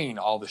between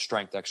all the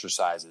strength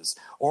exercises,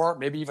 or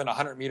maybe even a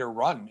 100-meter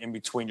run in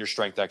between your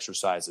strength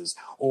exercises,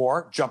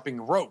 or jumping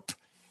rope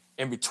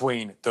in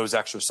between those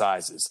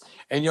exercises.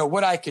 And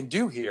what I can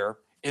do here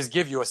is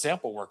give you a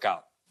sample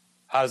workout.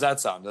 How does that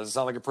sound? Does it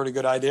sound like a pretty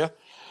good idea?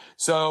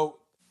 So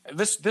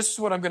this is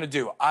what I'm going to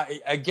do.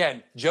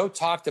 Again, Joe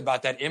talked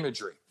about that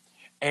imagery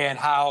and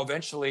how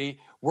eventually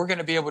we're going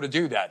to be able to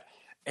do that.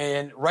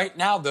 And right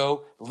now,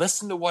 though,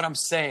 listen to what I'm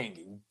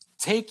saying.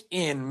 Take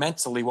in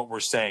mentally what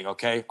we're saying,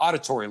 okay?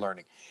 Auditory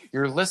learning.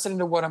 You're listening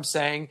to what I'm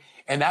saying,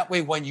 and that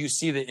way when you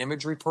see the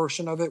imagery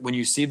portion of it, when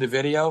you see the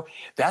video,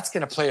 that's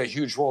going to play a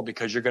huge role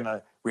because you're going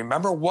to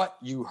remember what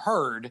you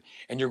heard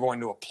and you're going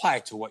to apply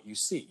it to what you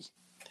see.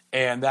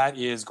 And that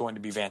is going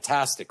to be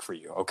fantastic for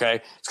you,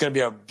 okay? It's going to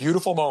be a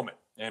beautiful moment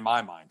in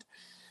my mind.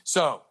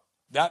 So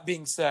that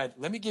being said,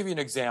 let me give you an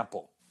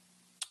example.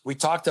 We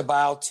talked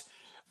about,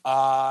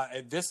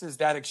 this is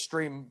that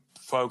extreme,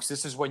 folks.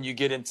 This is when you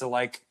get into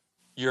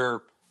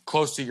you're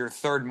close to your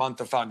third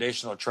month of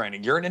foundational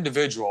training. You're an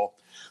individual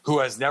who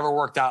has never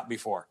worked out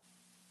before,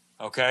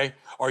 okay?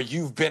 Or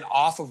you've been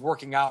off of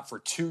working out for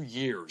 2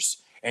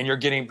 years and you're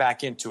getting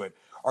back into it.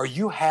 Or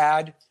you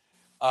had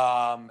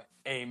a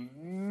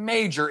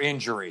major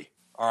injury,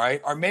 all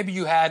right? Or maybe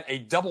you had a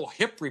double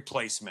hip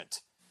replacement.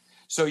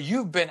 So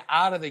you've been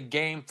out of the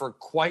game for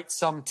quite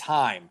some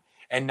time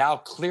and now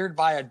cleared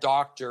by a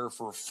doctor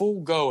for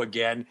full go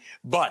again.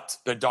 But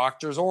the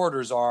doctor's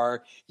orders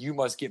are you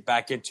must get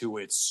back into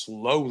it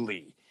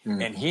slowly.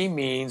 Mm-hmm. And he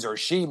means or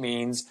she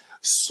means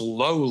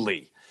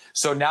slowly.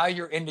 So now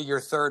you're into your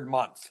third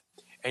month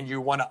and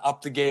you want to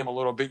up the game a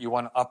little bit. You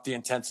want to up the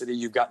intensity.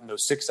 You've gotten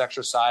those 6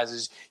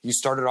 exercises. You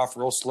started off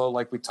real slow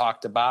like we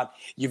talked about.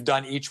 You've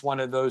done each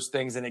one of those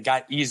things and it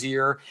got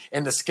easier.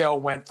 And the scale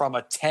went from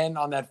a 10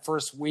 on that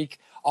first week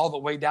all the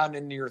way down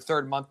into your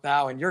third month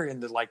now, and you're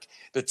into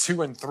the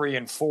 2 and 3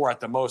 and 4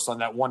 at the most on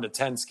that 1 to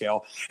 10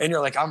 scale. And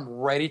you're like, I'm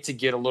ready to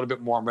get a little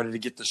bit more. I'm ready to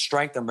get the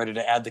strength. I'm ready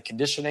to add the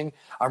conditioning.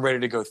 I'm ready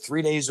to go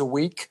 3 days a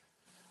week.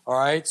 All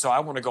right. So I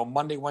want to go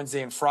Monday,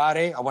 Wednesday, and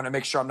Friday. I want to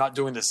make sure I'm not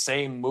doing the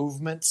same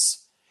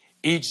movements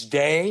each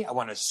day. I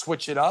want to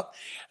switch it up,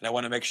 and I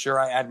want to make sure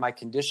I add my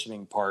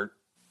conditioning part,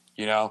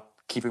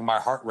 keeping my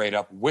heart rate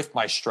up with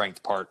my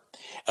strength part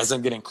as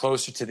I'm getting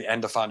closer to the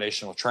end of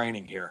foundational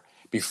training here,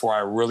 before I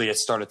really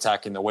start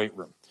attacking the weight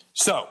room.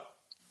 So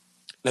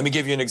let me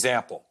give you an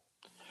example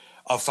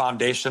of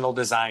foundational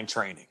design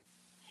training.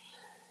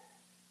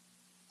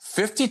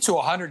 50 to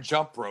 100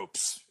 jump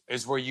ropes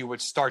is where you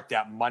would start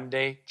that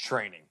Monday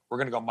training. We're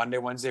going to go Monday,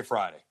 Wednesday,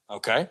 Friday,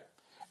 okay?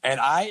 And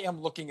I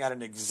am looking at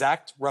an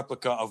exact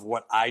replica of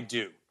what I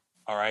do,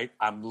 all right?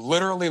 I'm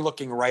literally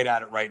looking right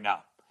at it right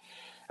now.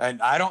 And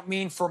I don't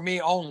mean for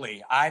me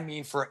only. I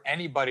mean for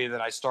anybody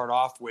that I start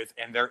off with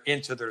and they're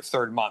into their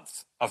third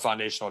month of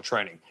foundational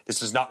training.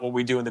 This is not what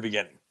we do in the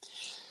beginning.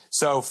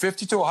 So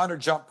 50 to 100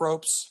 jump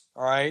ropes,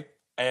 all right?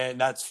 And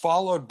that's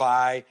followed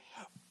by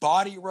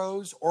body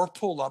rows or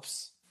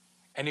pull-ups,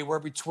 anywhere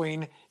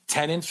between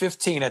 10 and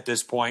 15 at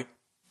this point.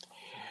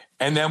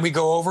 And then we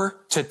go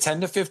over to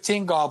 10 to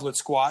 15 goblet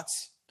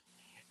squats.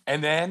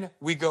 And then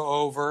we go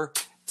over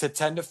to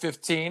 10 to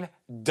 15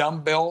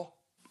 dumbbell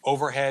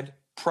overhead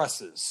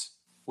presses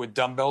with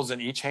dumbbells in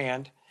each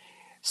hand,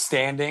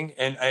 standing.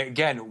 And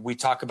again, we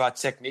talk about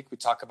technique, we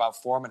talk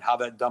about form and how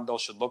that dumbbell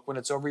should look when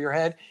it's over your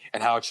head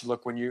and how it should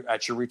look when you're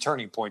at your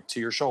returning point to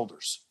your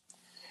shoulders.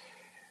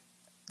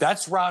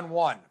 That's round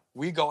 1.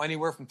 We go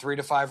anywhere from 3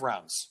 to 5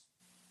 rounds.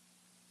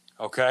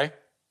 Okay?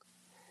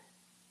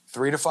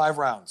 3 to 5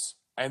 rounds.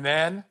 And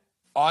then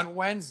on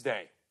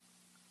Wednesday,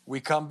 we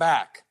come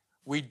back.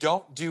 We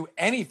don't do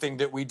anything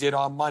that we did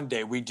on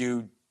Monday. We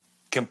do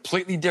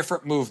completely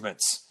different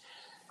movements.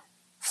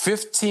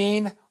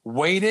 15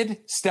 weighted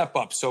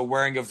step-ups, so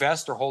wearing a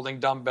vest or holding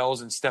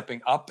dumbbells and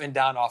stepping up and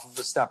down off of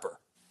the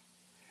stepper.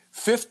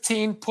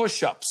 15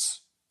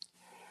 push-ups.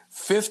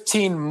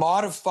 15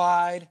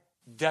 modified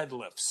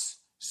deadlifts.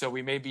 So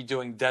we may be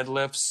doing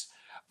deadlifts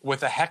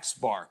with a hex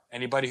bar.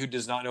 Anybody who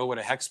does not know what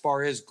a hex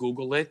bar is,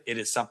 Google it. It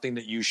is something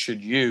that you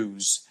should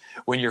use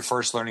when you're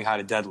first learning how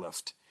to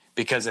deadlift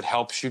because it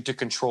helps you to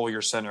control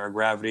your center of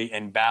gravity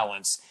and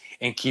balance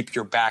and keep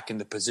your back in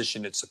the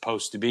position it's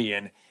supposed to be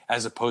in,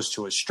 as opposed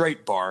to a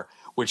straight bar,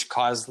 which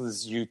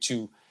causes you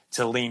to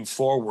lean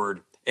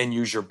forward and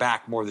use your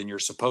back more than you're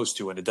supposed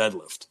to in a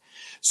deadlift.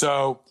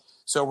 So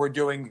we're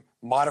doing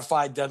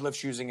modified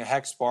deadlifts using a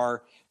hex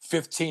bar,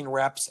 15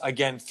 reps,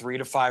 again, 3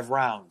 to 5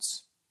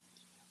 rounds.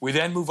 We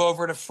then move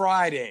over to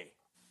Friday.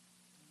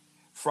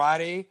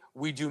 Friday,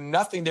 we do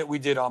nothing that we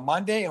did on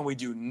Monday, and we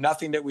do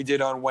nothing that we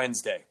did on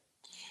Wednesday.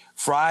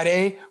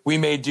 Friday, we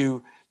may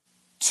do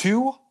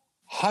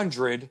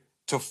 200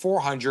 to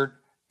 400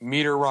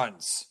 meter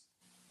runs.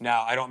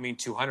 Now, I don't mean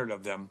 200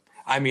 of them.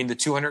 I mean the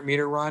 200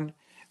 meter run,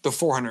 the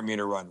 400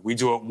 meter run. We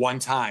do it one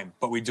time,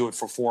 but we do it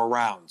for 4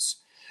 rounds.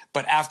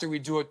 But after we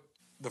do it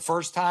the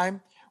first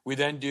time, we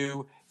then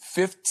do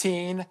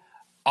 15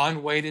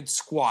 unweighted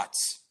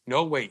squats.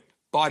 No weight,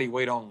 body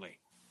weight only.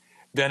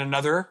 Then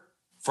another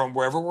from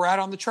wherever we're at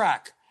on the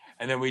track.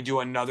 And then we do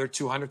another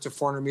 200 to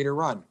 400 meter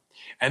run.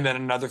 And then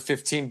another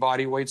 15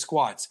 body weight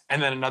squats.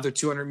 And then another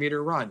 200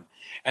 meter run.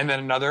 And then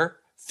another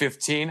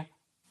 15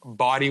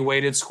 body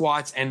weighted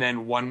squats. And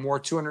then one more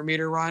 200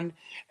 meter run.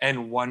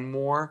 And one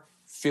more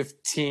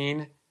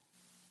 15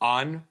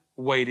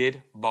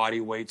 unweighted body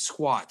weight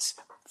squats.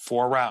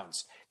 4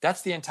 rounds.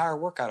 That's the entire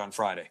workout on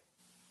Friday.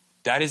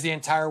 That is the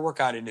entire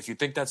workout. And if you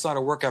think that's not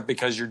a workout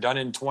because you're done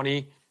in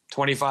 20,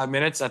 25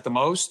 minutes at the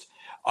most,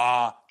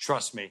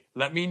 trust me.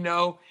 Let me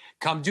know.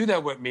 Come do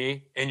that with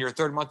me in your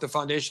 3rd month of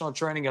foundational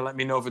training and let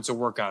me know if it's a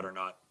workout or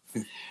not.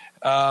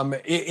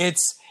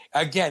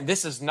 Again,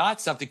 this is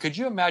not something. Could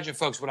you imagine,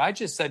 folks, what I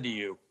just said to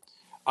you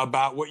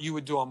about what you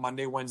would do on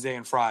Monday, Wednesday,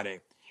 and Friday?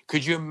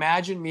 Could you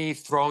imagine me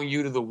throwing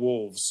you to the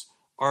wolves?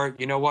 Or,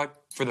 you know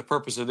what, for the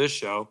purpose of this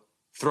show,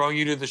 throwing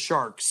you to the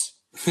sharks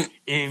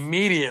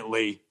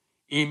immediately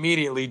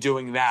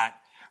doing that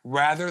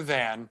rather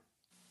than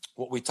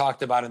what we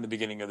talked about in the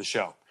beginning of the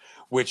show,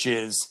 which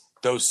is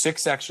those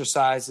 6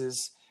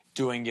 exercises,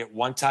 doing it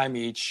one time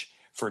each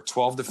for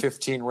 12 to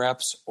 15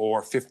 reps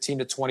or 15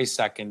 to 20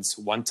 seconds,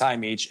 one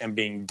time each, and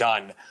being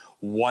done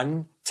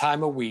one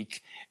time a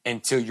week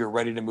until you're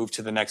ready to move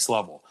to the next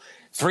level.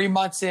 3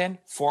 months in,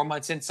 4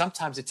 months in,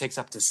 sometimes it takes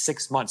up to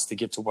 6 months to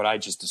get to what I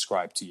just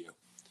described to you.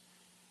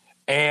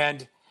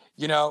 And,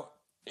 you know,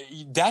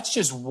 that's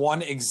just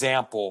one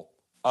example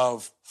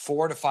of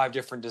 4 to 5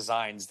 different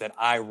designs that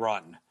I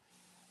run.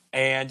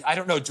 And I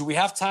don't know, do we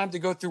have time to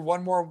go through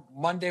one more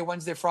Monday,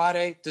 Wednesday,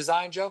 Friday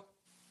design, Joe?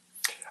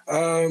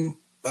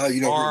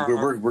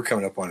 We're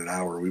coming up on an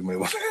hour. We may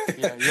want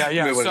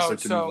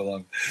to move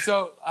along.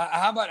 So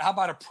how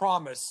about a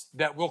promise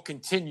that we'll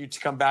continue to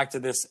come back to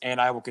this, and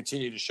I will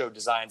continue to show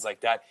designs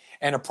like that,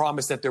 and a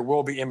promise that there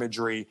will be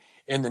imagery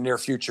in the near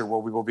future where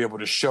we will be able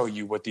to show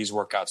you what these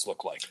workouts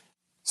look like.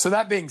 So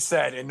that being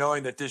said, and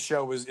knowing that this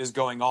show is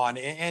going on,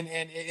 and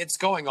it's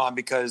going on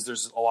because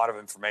there's a lot of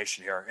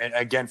information here. And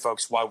again,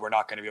 folks, why we're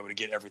not going to be able to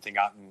get everything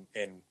out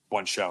in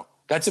one show.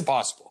 That's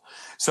impossible.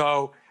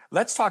 So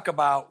let's talk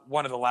about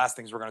one of the last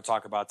things we're going to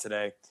talk about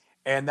today,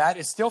 and that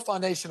is still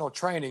foundational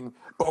training,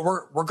 but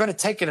we're going to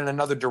take it in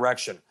another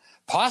direction,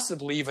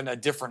 possibly even a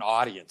different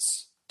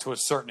audience to a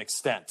certain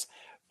extent,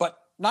 but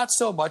not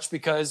so much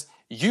because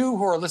you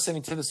who are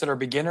listening to this that are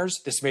beginners,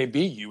 this may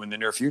be you in the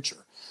near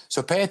future.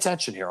 So pay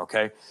attention here,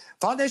 okay?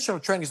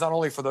 Foundational training is not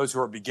only for those who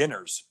are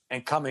beginners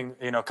and coming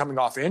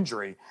off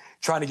injury,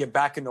 trying to get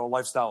back into a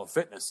lifestyle of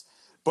fitness,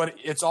 but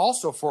it's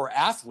also for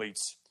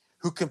athletes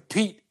who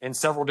compete in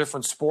several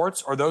different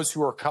sports, or those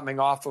who are coming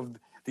off of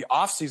the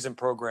off-season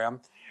program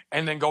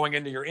and then going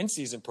into your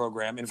in-season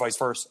program and vice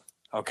versa,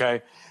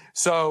 okay?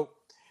 So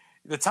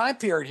the time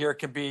period here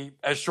can be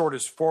as short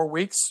as 4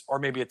 weeks or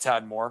maybe a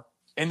tad more.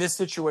 In this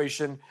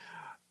situation,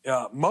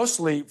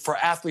 mostly for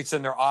athletes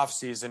in their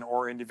off-season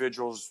or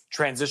individuals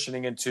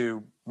transitioning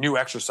into new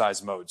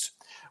exercise modes.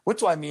 What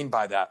do I mean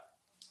by that?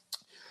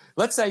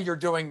 Let's say you're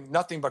doing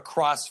nothing but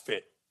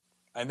CrossFit,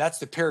 and that's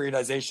the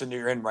periodization that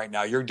you're in right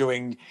now. You're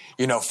doing,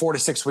 4 to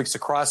 6 weeks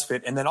of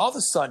CrossFit, and then all of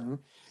a sudden,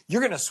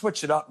 you're going to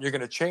switch it up. You're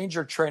going to change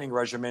your training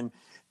regimen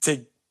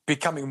to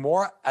becoming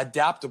more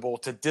adaptable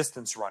to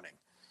distance running.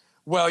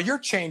 Well, you're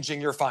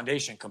changing your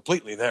foundation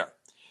completely there.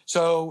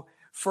 So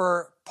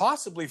for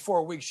possibly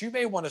 4 weeks, you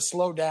may want to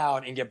slow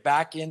down and get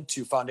back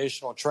into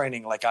foundational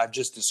training like I've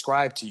just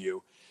described to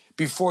you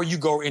before you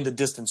go into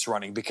distance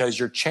running, because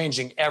you're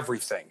changing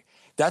everything.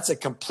 That's a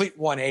complete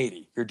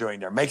 180 you're doing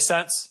there. Make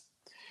sense?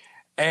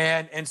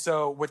 And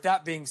so with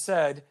that being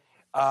said,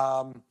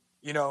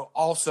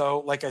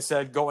 also, like I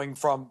said, going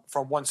from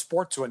one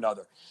sport to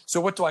another. So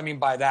what do I mean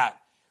by that?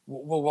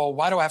 Well,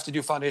 why do I have to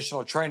do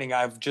foundational training?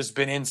 I've just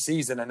been in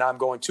season and now I'm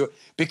going to it,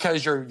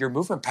 because your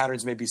movement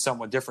patterns may be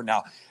somewhat different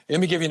now. Let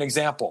me give you an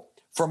example.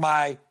 For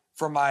my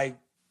 2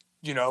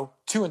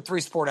 and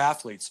 3 sport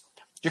athletes,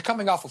 you're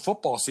coming off a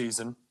football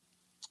season.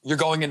 You're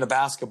going into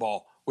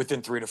basketball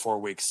within 3 to 4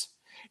 weeks.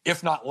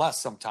 if not less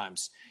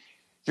sometimes.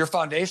 Your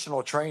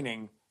foundational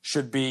training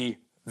should be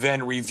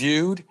then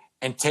reviewed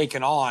and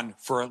taken on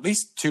for at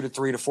least 2 to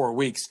 3 to 4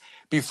 weeks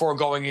before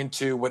going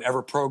into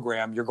whatever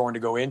program you're going to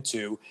go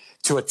into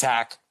to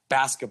attack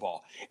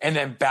basketball. And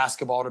then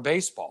basketball to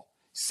baseball,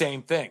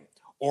 same thing.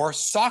 Or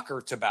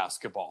soccer to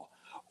basketball,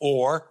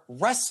 or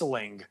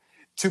wrestling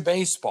to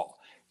baseball,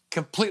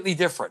 completely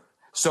different.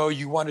 So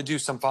you want to do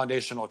some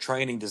foundational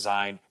training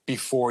design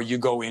before you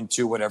go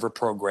into whatever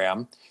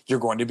program you're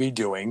going to be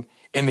doing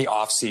in the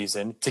off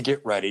season to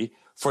get ready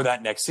for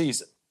that next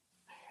season.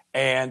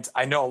 And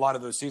I know a lot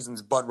of those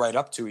seasons butt right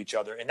up to each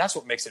other. And that's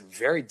what makes it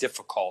very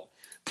difficult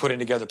putting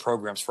together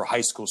programs for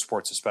high school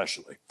sports,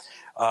 especially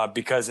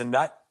because in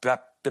that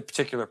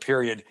particular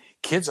period,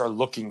 kids are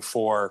looking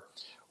for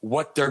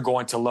what they're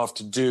going to love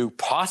to do,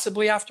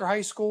 possibly after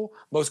high school.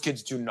 Most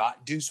kids do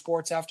not do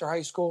sports after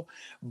high school.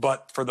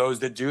 But for those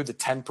that do, the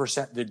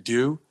 10% that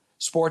do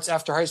sports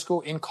after high school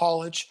in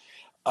college,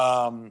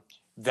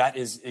 that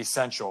is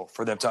essential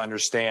for them to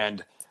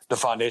understand the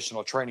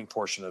foundational training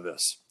portion of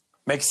this.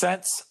 Make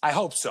sense? I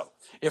hope so.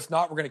 If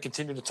not, we're going to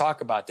continue to talk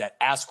about that.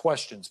 Ask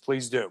questions,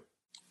 please do.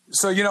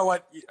 So you know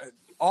what?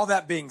 All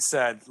that being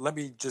said, let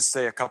me just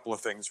say a couple of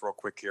things real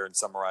quick here and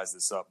summarize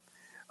this up.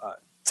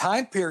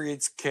 Time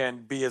periods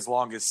can be as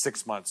long as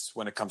 6 months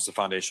when it comes to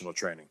foundational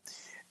training.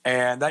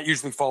 And that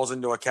usually falls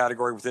into a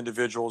category with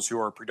individuals who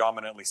are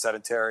predominantly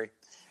sedentary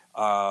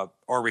or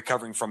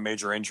recovering from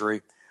major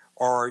injury,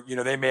 or,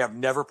 they may have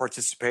never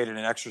participated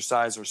in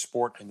exercise or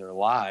sport in their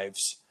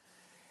lives.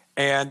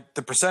 And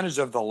the percentage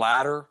of the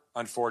latter,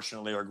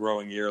 unfortunately, are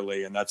growing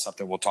yearly, and that's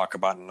something we'll talk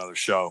about in another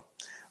show.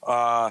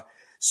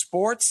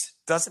 Sports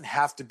doesn't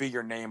have to be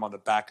your name on the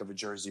back of a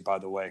jersey, by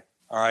the way.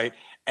 All right.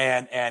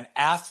 And an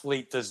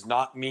athlete does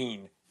not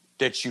mean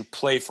that you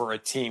play for a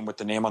team with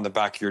the name on the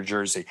back of your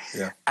jersey.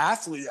 Yeah.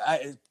 Athlete.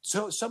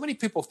 So many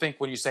people think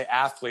when you say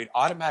athlete,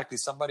 automatically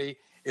somebody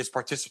is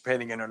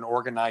participating in an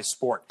organized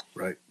sport.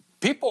 Right.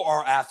 People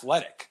are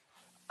athletic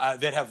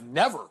that have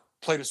never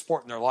played a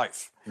sport in their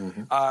life.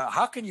 Mm-hmm.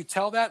 How can you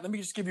tell that? Let me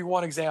just give you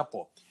one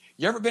example.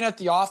 You ever been at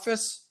the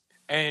office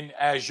and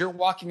as you're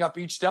walking up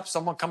each step,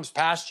 someone comes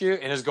past you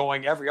and is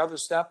going every other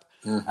step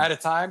at a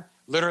time?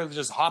 Literally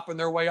just hopping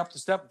their way up the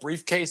step,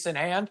 briefcase in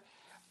hand.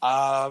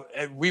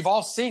 And we've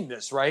all seen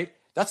this, right?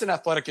 That's an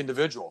athletic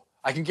individual.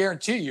 I can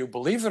guarantee you,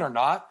 believe it or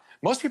not,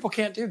 most people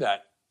can't do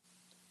that.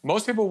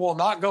 Most people will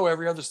not go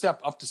every other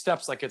step up the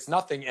steps like it's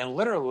nothing and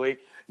literally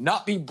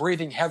not be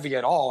breathing heavy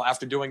at all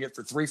after doing it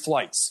for 3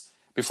 flights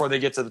before they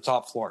get to the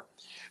top floor.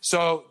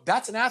 So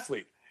that's an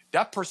athlete.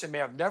 That person may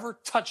have never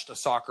touched a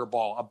soccer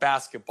ball, a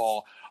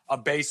basketball, a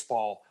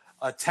baseball,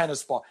 a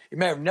tennis ball. He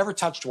may have never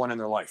touched one in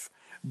their life.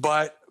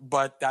 But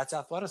that's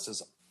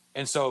athleticism.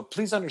 And so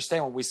please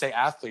understand when we say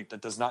athlete,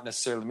 that does not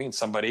necessarily mean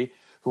somebody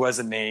who has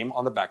a name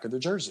on the back of their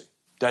jersey.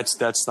 That's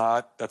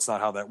not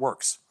how that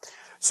works.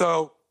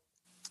 So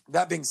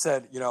that being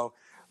said,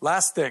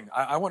 last thing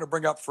I want to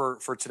bring up for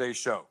today's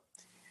show,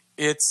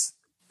 it's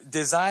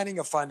designing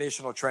a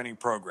foundational training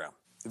program.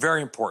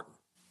 Very important.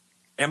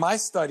 In my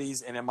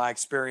studies and in my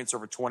experience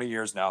over 20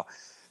 years now,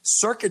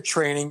 circuit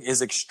training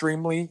is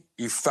extremely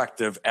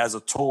effective as a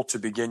tool to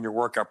begin your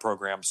workout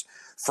programs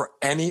for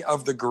any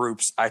of the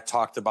groups I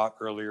talked about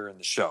earlier in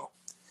the show.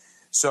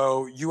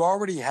 So you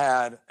already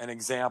had an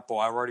example.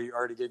 I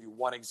already gave you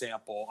one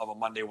example of a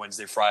Monday,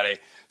 Wednesday, Friday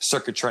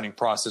circuit training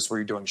process where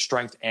you're doing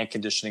strength and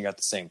conditioning at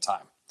the same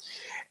time.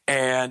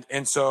 And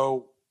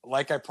so,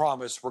 like I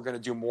promised, we're going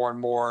to do more and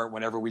more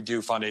whenever we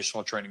do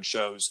foundational training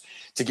shows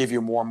to give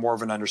you more and more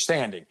of an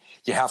understanding.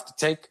 You have to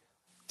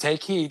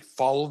take heed,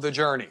 follow the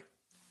journey.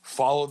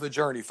 Follow the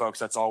journey, folks.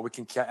 That's all we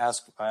can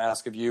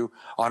ask of you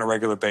on a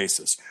regular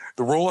basis.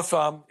 The rule of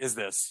thumb is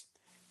this.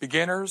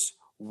 Beginners,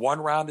 1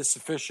 round is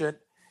sufficient.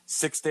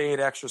 6 to 8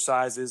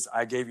 exercises.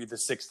 I gave you the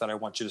 6 that I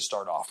want you to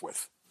start off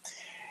with.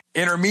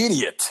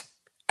 Intermediate,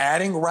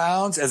 adding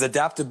rounds as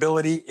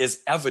adaptability is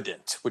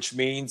evident, which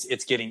means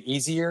it's getting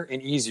easier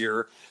and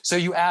easier. So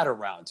you add a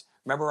round.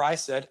 Remember I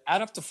said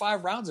add up to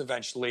 5 rounds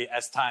eventually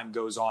as time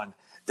goes on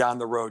down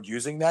the road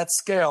using that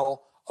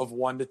scale of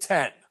 1 to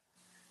 10.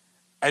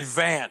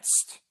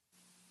 Advanced.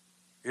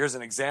 Here's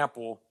an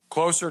example.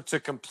 Closer to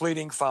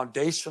completing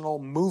foundational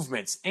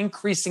movements,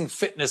 increasing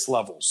fitness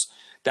levels.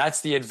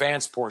 That's the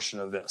advanced portion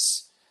of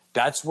this.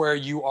 That's where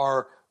you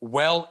are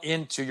well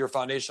into your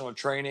foundational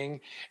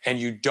training and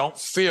you don't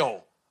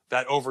feel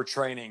that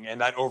overtraining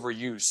and that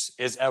overuse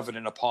is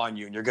evident upon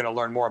you. And you're going to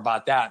learn more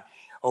about that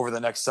over the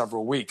next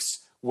several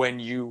weeks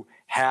when you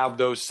have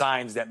those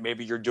signs that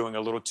maybe you're doing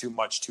a little too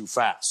much too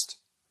fast.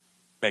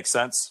 Make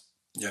sense?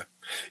 Yeah.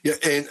 Yeah.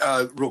 And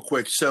real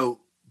quick. So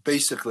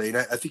basically, and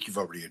I think you've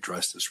already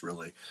addressed this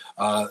really,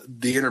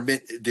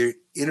 the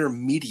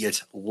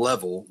intermediate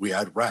level, we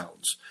add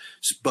rounds.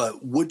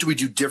 But what do we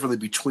do differently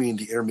between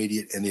the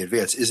intermediate and the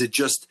advanced? Is it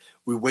just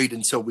we wait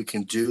until we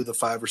can do the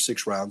 5 or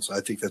 6 rounds? I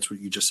think that's what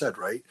you just said,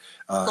 right?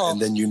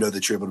 And then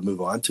that you're able to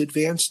move on to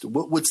advanced.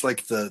 What's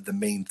like the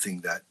main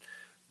thing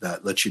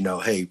that lets you know,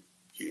 hey,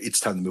 it's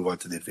time to move on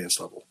to the advanced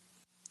level?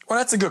 Well,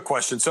 that's a good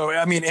question. So,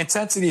 I mean,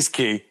 intensity is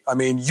key. I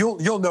mean,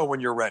 you'll know when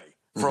you're ready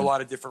for a lot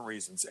of different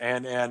reasons.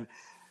 And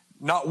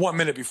not 1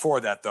 minute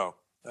before that, though.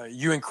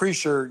 You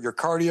increase your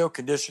cardio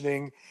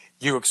conditioning.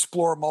 You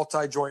explore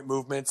multi-joint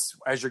movements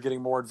as you're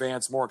getting more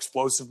advanced, more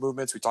explosive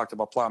movements. We talked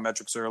about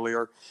plyometrics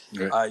earlier.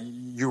 Right.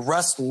 You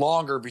rest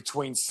longer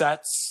between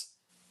sets.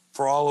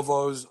 For all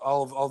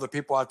the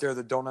people out there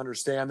that don't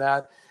understand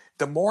that,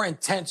 the more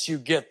intense you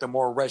get, the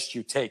more rest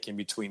you take in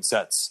between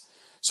sets.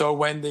 So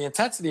when the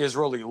intensity is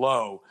really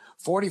low,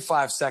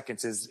 45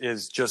 seconds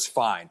is just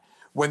fine.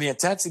 When the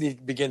intensity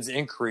begins to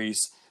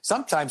increase,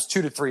 sometimes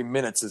 2 to 3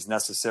 minutes is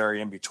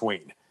necessary in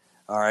between.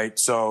 All right,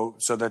 so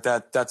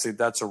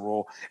that's a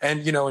rule.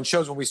 And in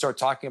shows when we start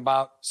talking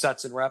about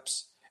sets and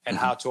reps and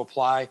how to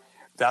apply,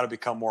 that'll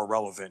become more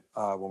relevant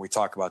when we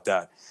talk about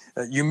that.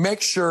 You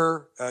make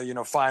sure,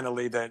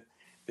 finally that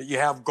you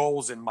have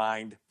goals in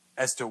mind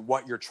as to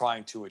what you're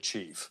trying to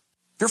achieve.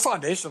 Your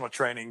foundational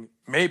training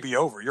may be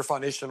over. Your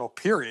foundational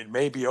period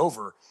may be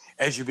over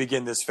as you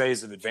begin this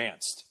phase of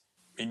advanced.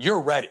 And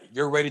you're ready.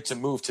 You're ready to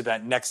move to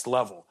that next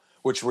level,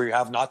 which we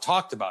have not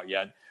talked about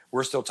yet.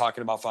 We're still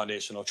talking about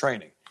foundational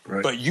training.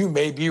 Right. But you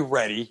may be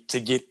ready to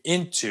get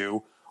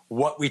into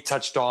what we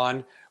touched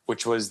on,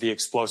 which was the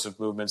explosive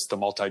movements, the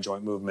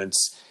multi-joint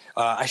movements.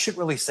 I shouldn't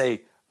really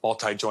say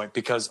multi-joint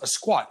because a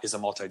squat is a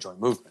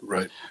multi-joint movement.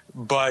 Right.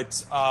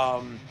 But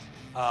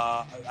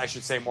I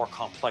should say more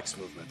complex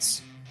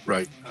movements.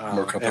 Right.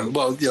 More complex.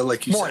 Well, yeah,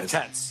 like you said.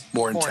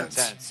 More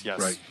intense. Yes.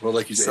 Right. Well,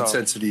 like you said,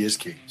 intensity is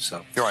key.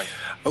 So. You're right.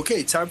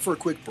 Okay, time for a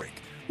quick break.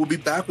 We'll be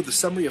back with a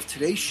summary of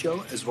today's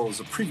show as well as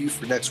a preview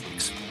for next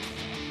week's.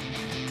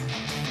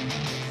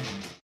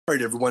 All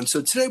right, everyone.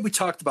 So today we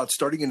talked about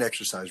starting an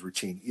exercise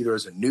routine, either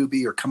as a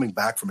newbie or coming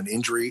back from an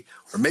injury,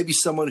 or maybe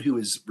someone who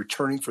is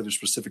returning for their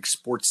specific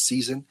sports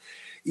season,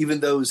 even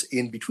those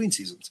in between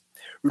seasons.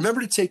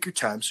 Remember to take your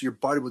time so your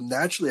body will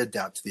naturally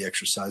adapt to the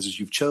exercises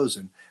you've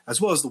chosen,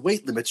 as well as the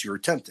weight limits you're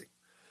attempting.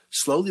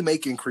 Slowly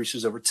make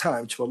increases over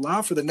time to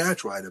allow for the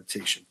natural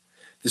adaptation.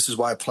 This is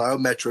why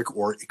plyometric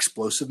or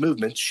explosive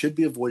movements should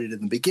be avoided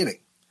in the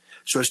beginning,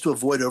 so as to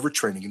avoid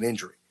overtraining and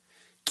injury.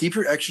 Keep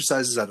your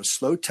exercises at a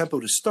slow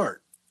tempo to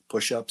start,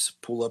 push-ups,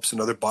 pull-ups,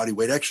 and other body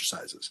weight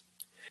exercises.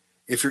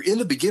 If you're in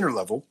the beginner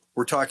level,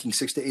 we're talking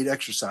 6 to 8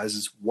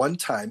 exercises one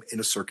time in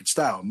a circuit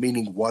style,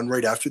 meaning one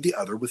right after the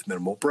other with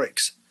minimal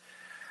breaks.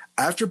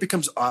 After it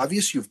becomes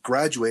obvious you've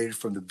graduated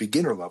from the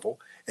beginner level,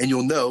 and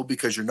you'll know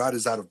because you're not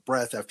as out of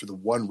breath after the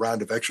one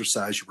round of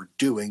exercise you were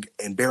doing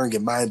and bearing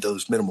in mind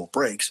those minimal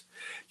breaks,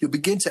 you'll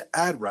begin to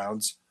add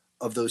rounds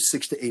of those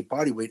 6 to 8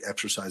 bodyweight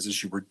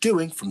exercises you were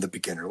doing from the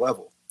beginner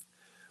level.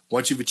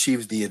 Once you've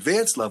achieved the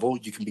advanced level,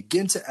 you can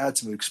begin to add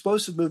some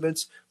explosive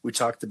movements we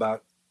talked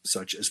about,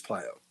 such as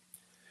plyo.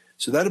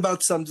 So that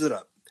about sums it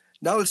up.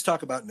 Now let's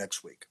talk about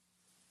next week.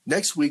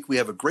 Next week, we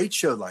have a great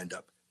show lined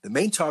up. The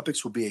main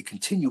topics will be a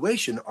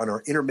continuation on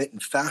our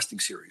intermittent fasting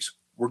series.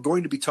 We're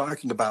going to be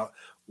talking about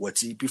what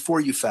to eat before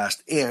you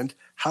fast and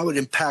how it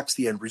impacts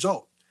the end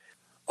result.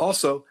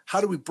 Also, how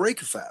do we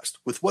break a fast,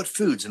 with what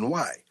foods and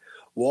why?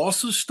 We'll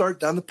also start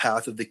down the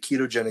path of the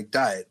ketogenic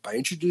diet by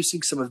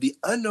introducing some of the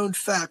unknown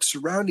facts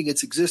surrounding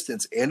its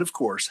existence and, of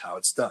course, how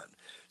it's done,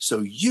 so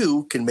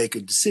you can make a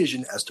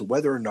decision as to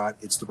whether or not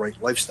it's the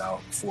right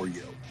lifestyle for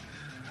you.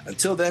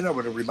 Until then, I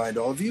want to remind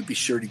all of you, be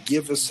sure to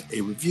give us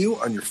a review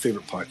on your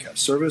favorite podcast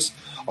service.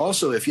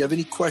 Also, if you have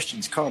any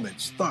questions,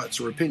 comments,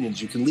 thoughts, or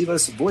opinions, you can leave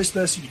us a voice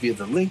message via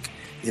the link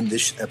in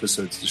this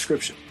episode's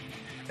description.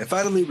 And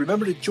finally,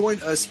 remember to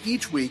join us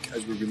each week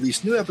as we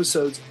release new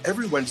episodes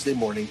every Wednesday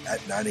morning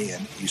at 9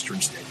 a.m. Eastern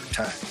Standard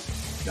Time.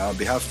 Now, on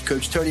behalf of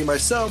Coach Tony and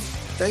myself,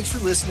 thanks for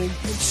listening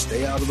and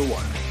stay out of the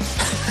water.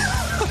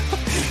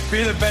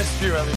 Be the best you, Ellie.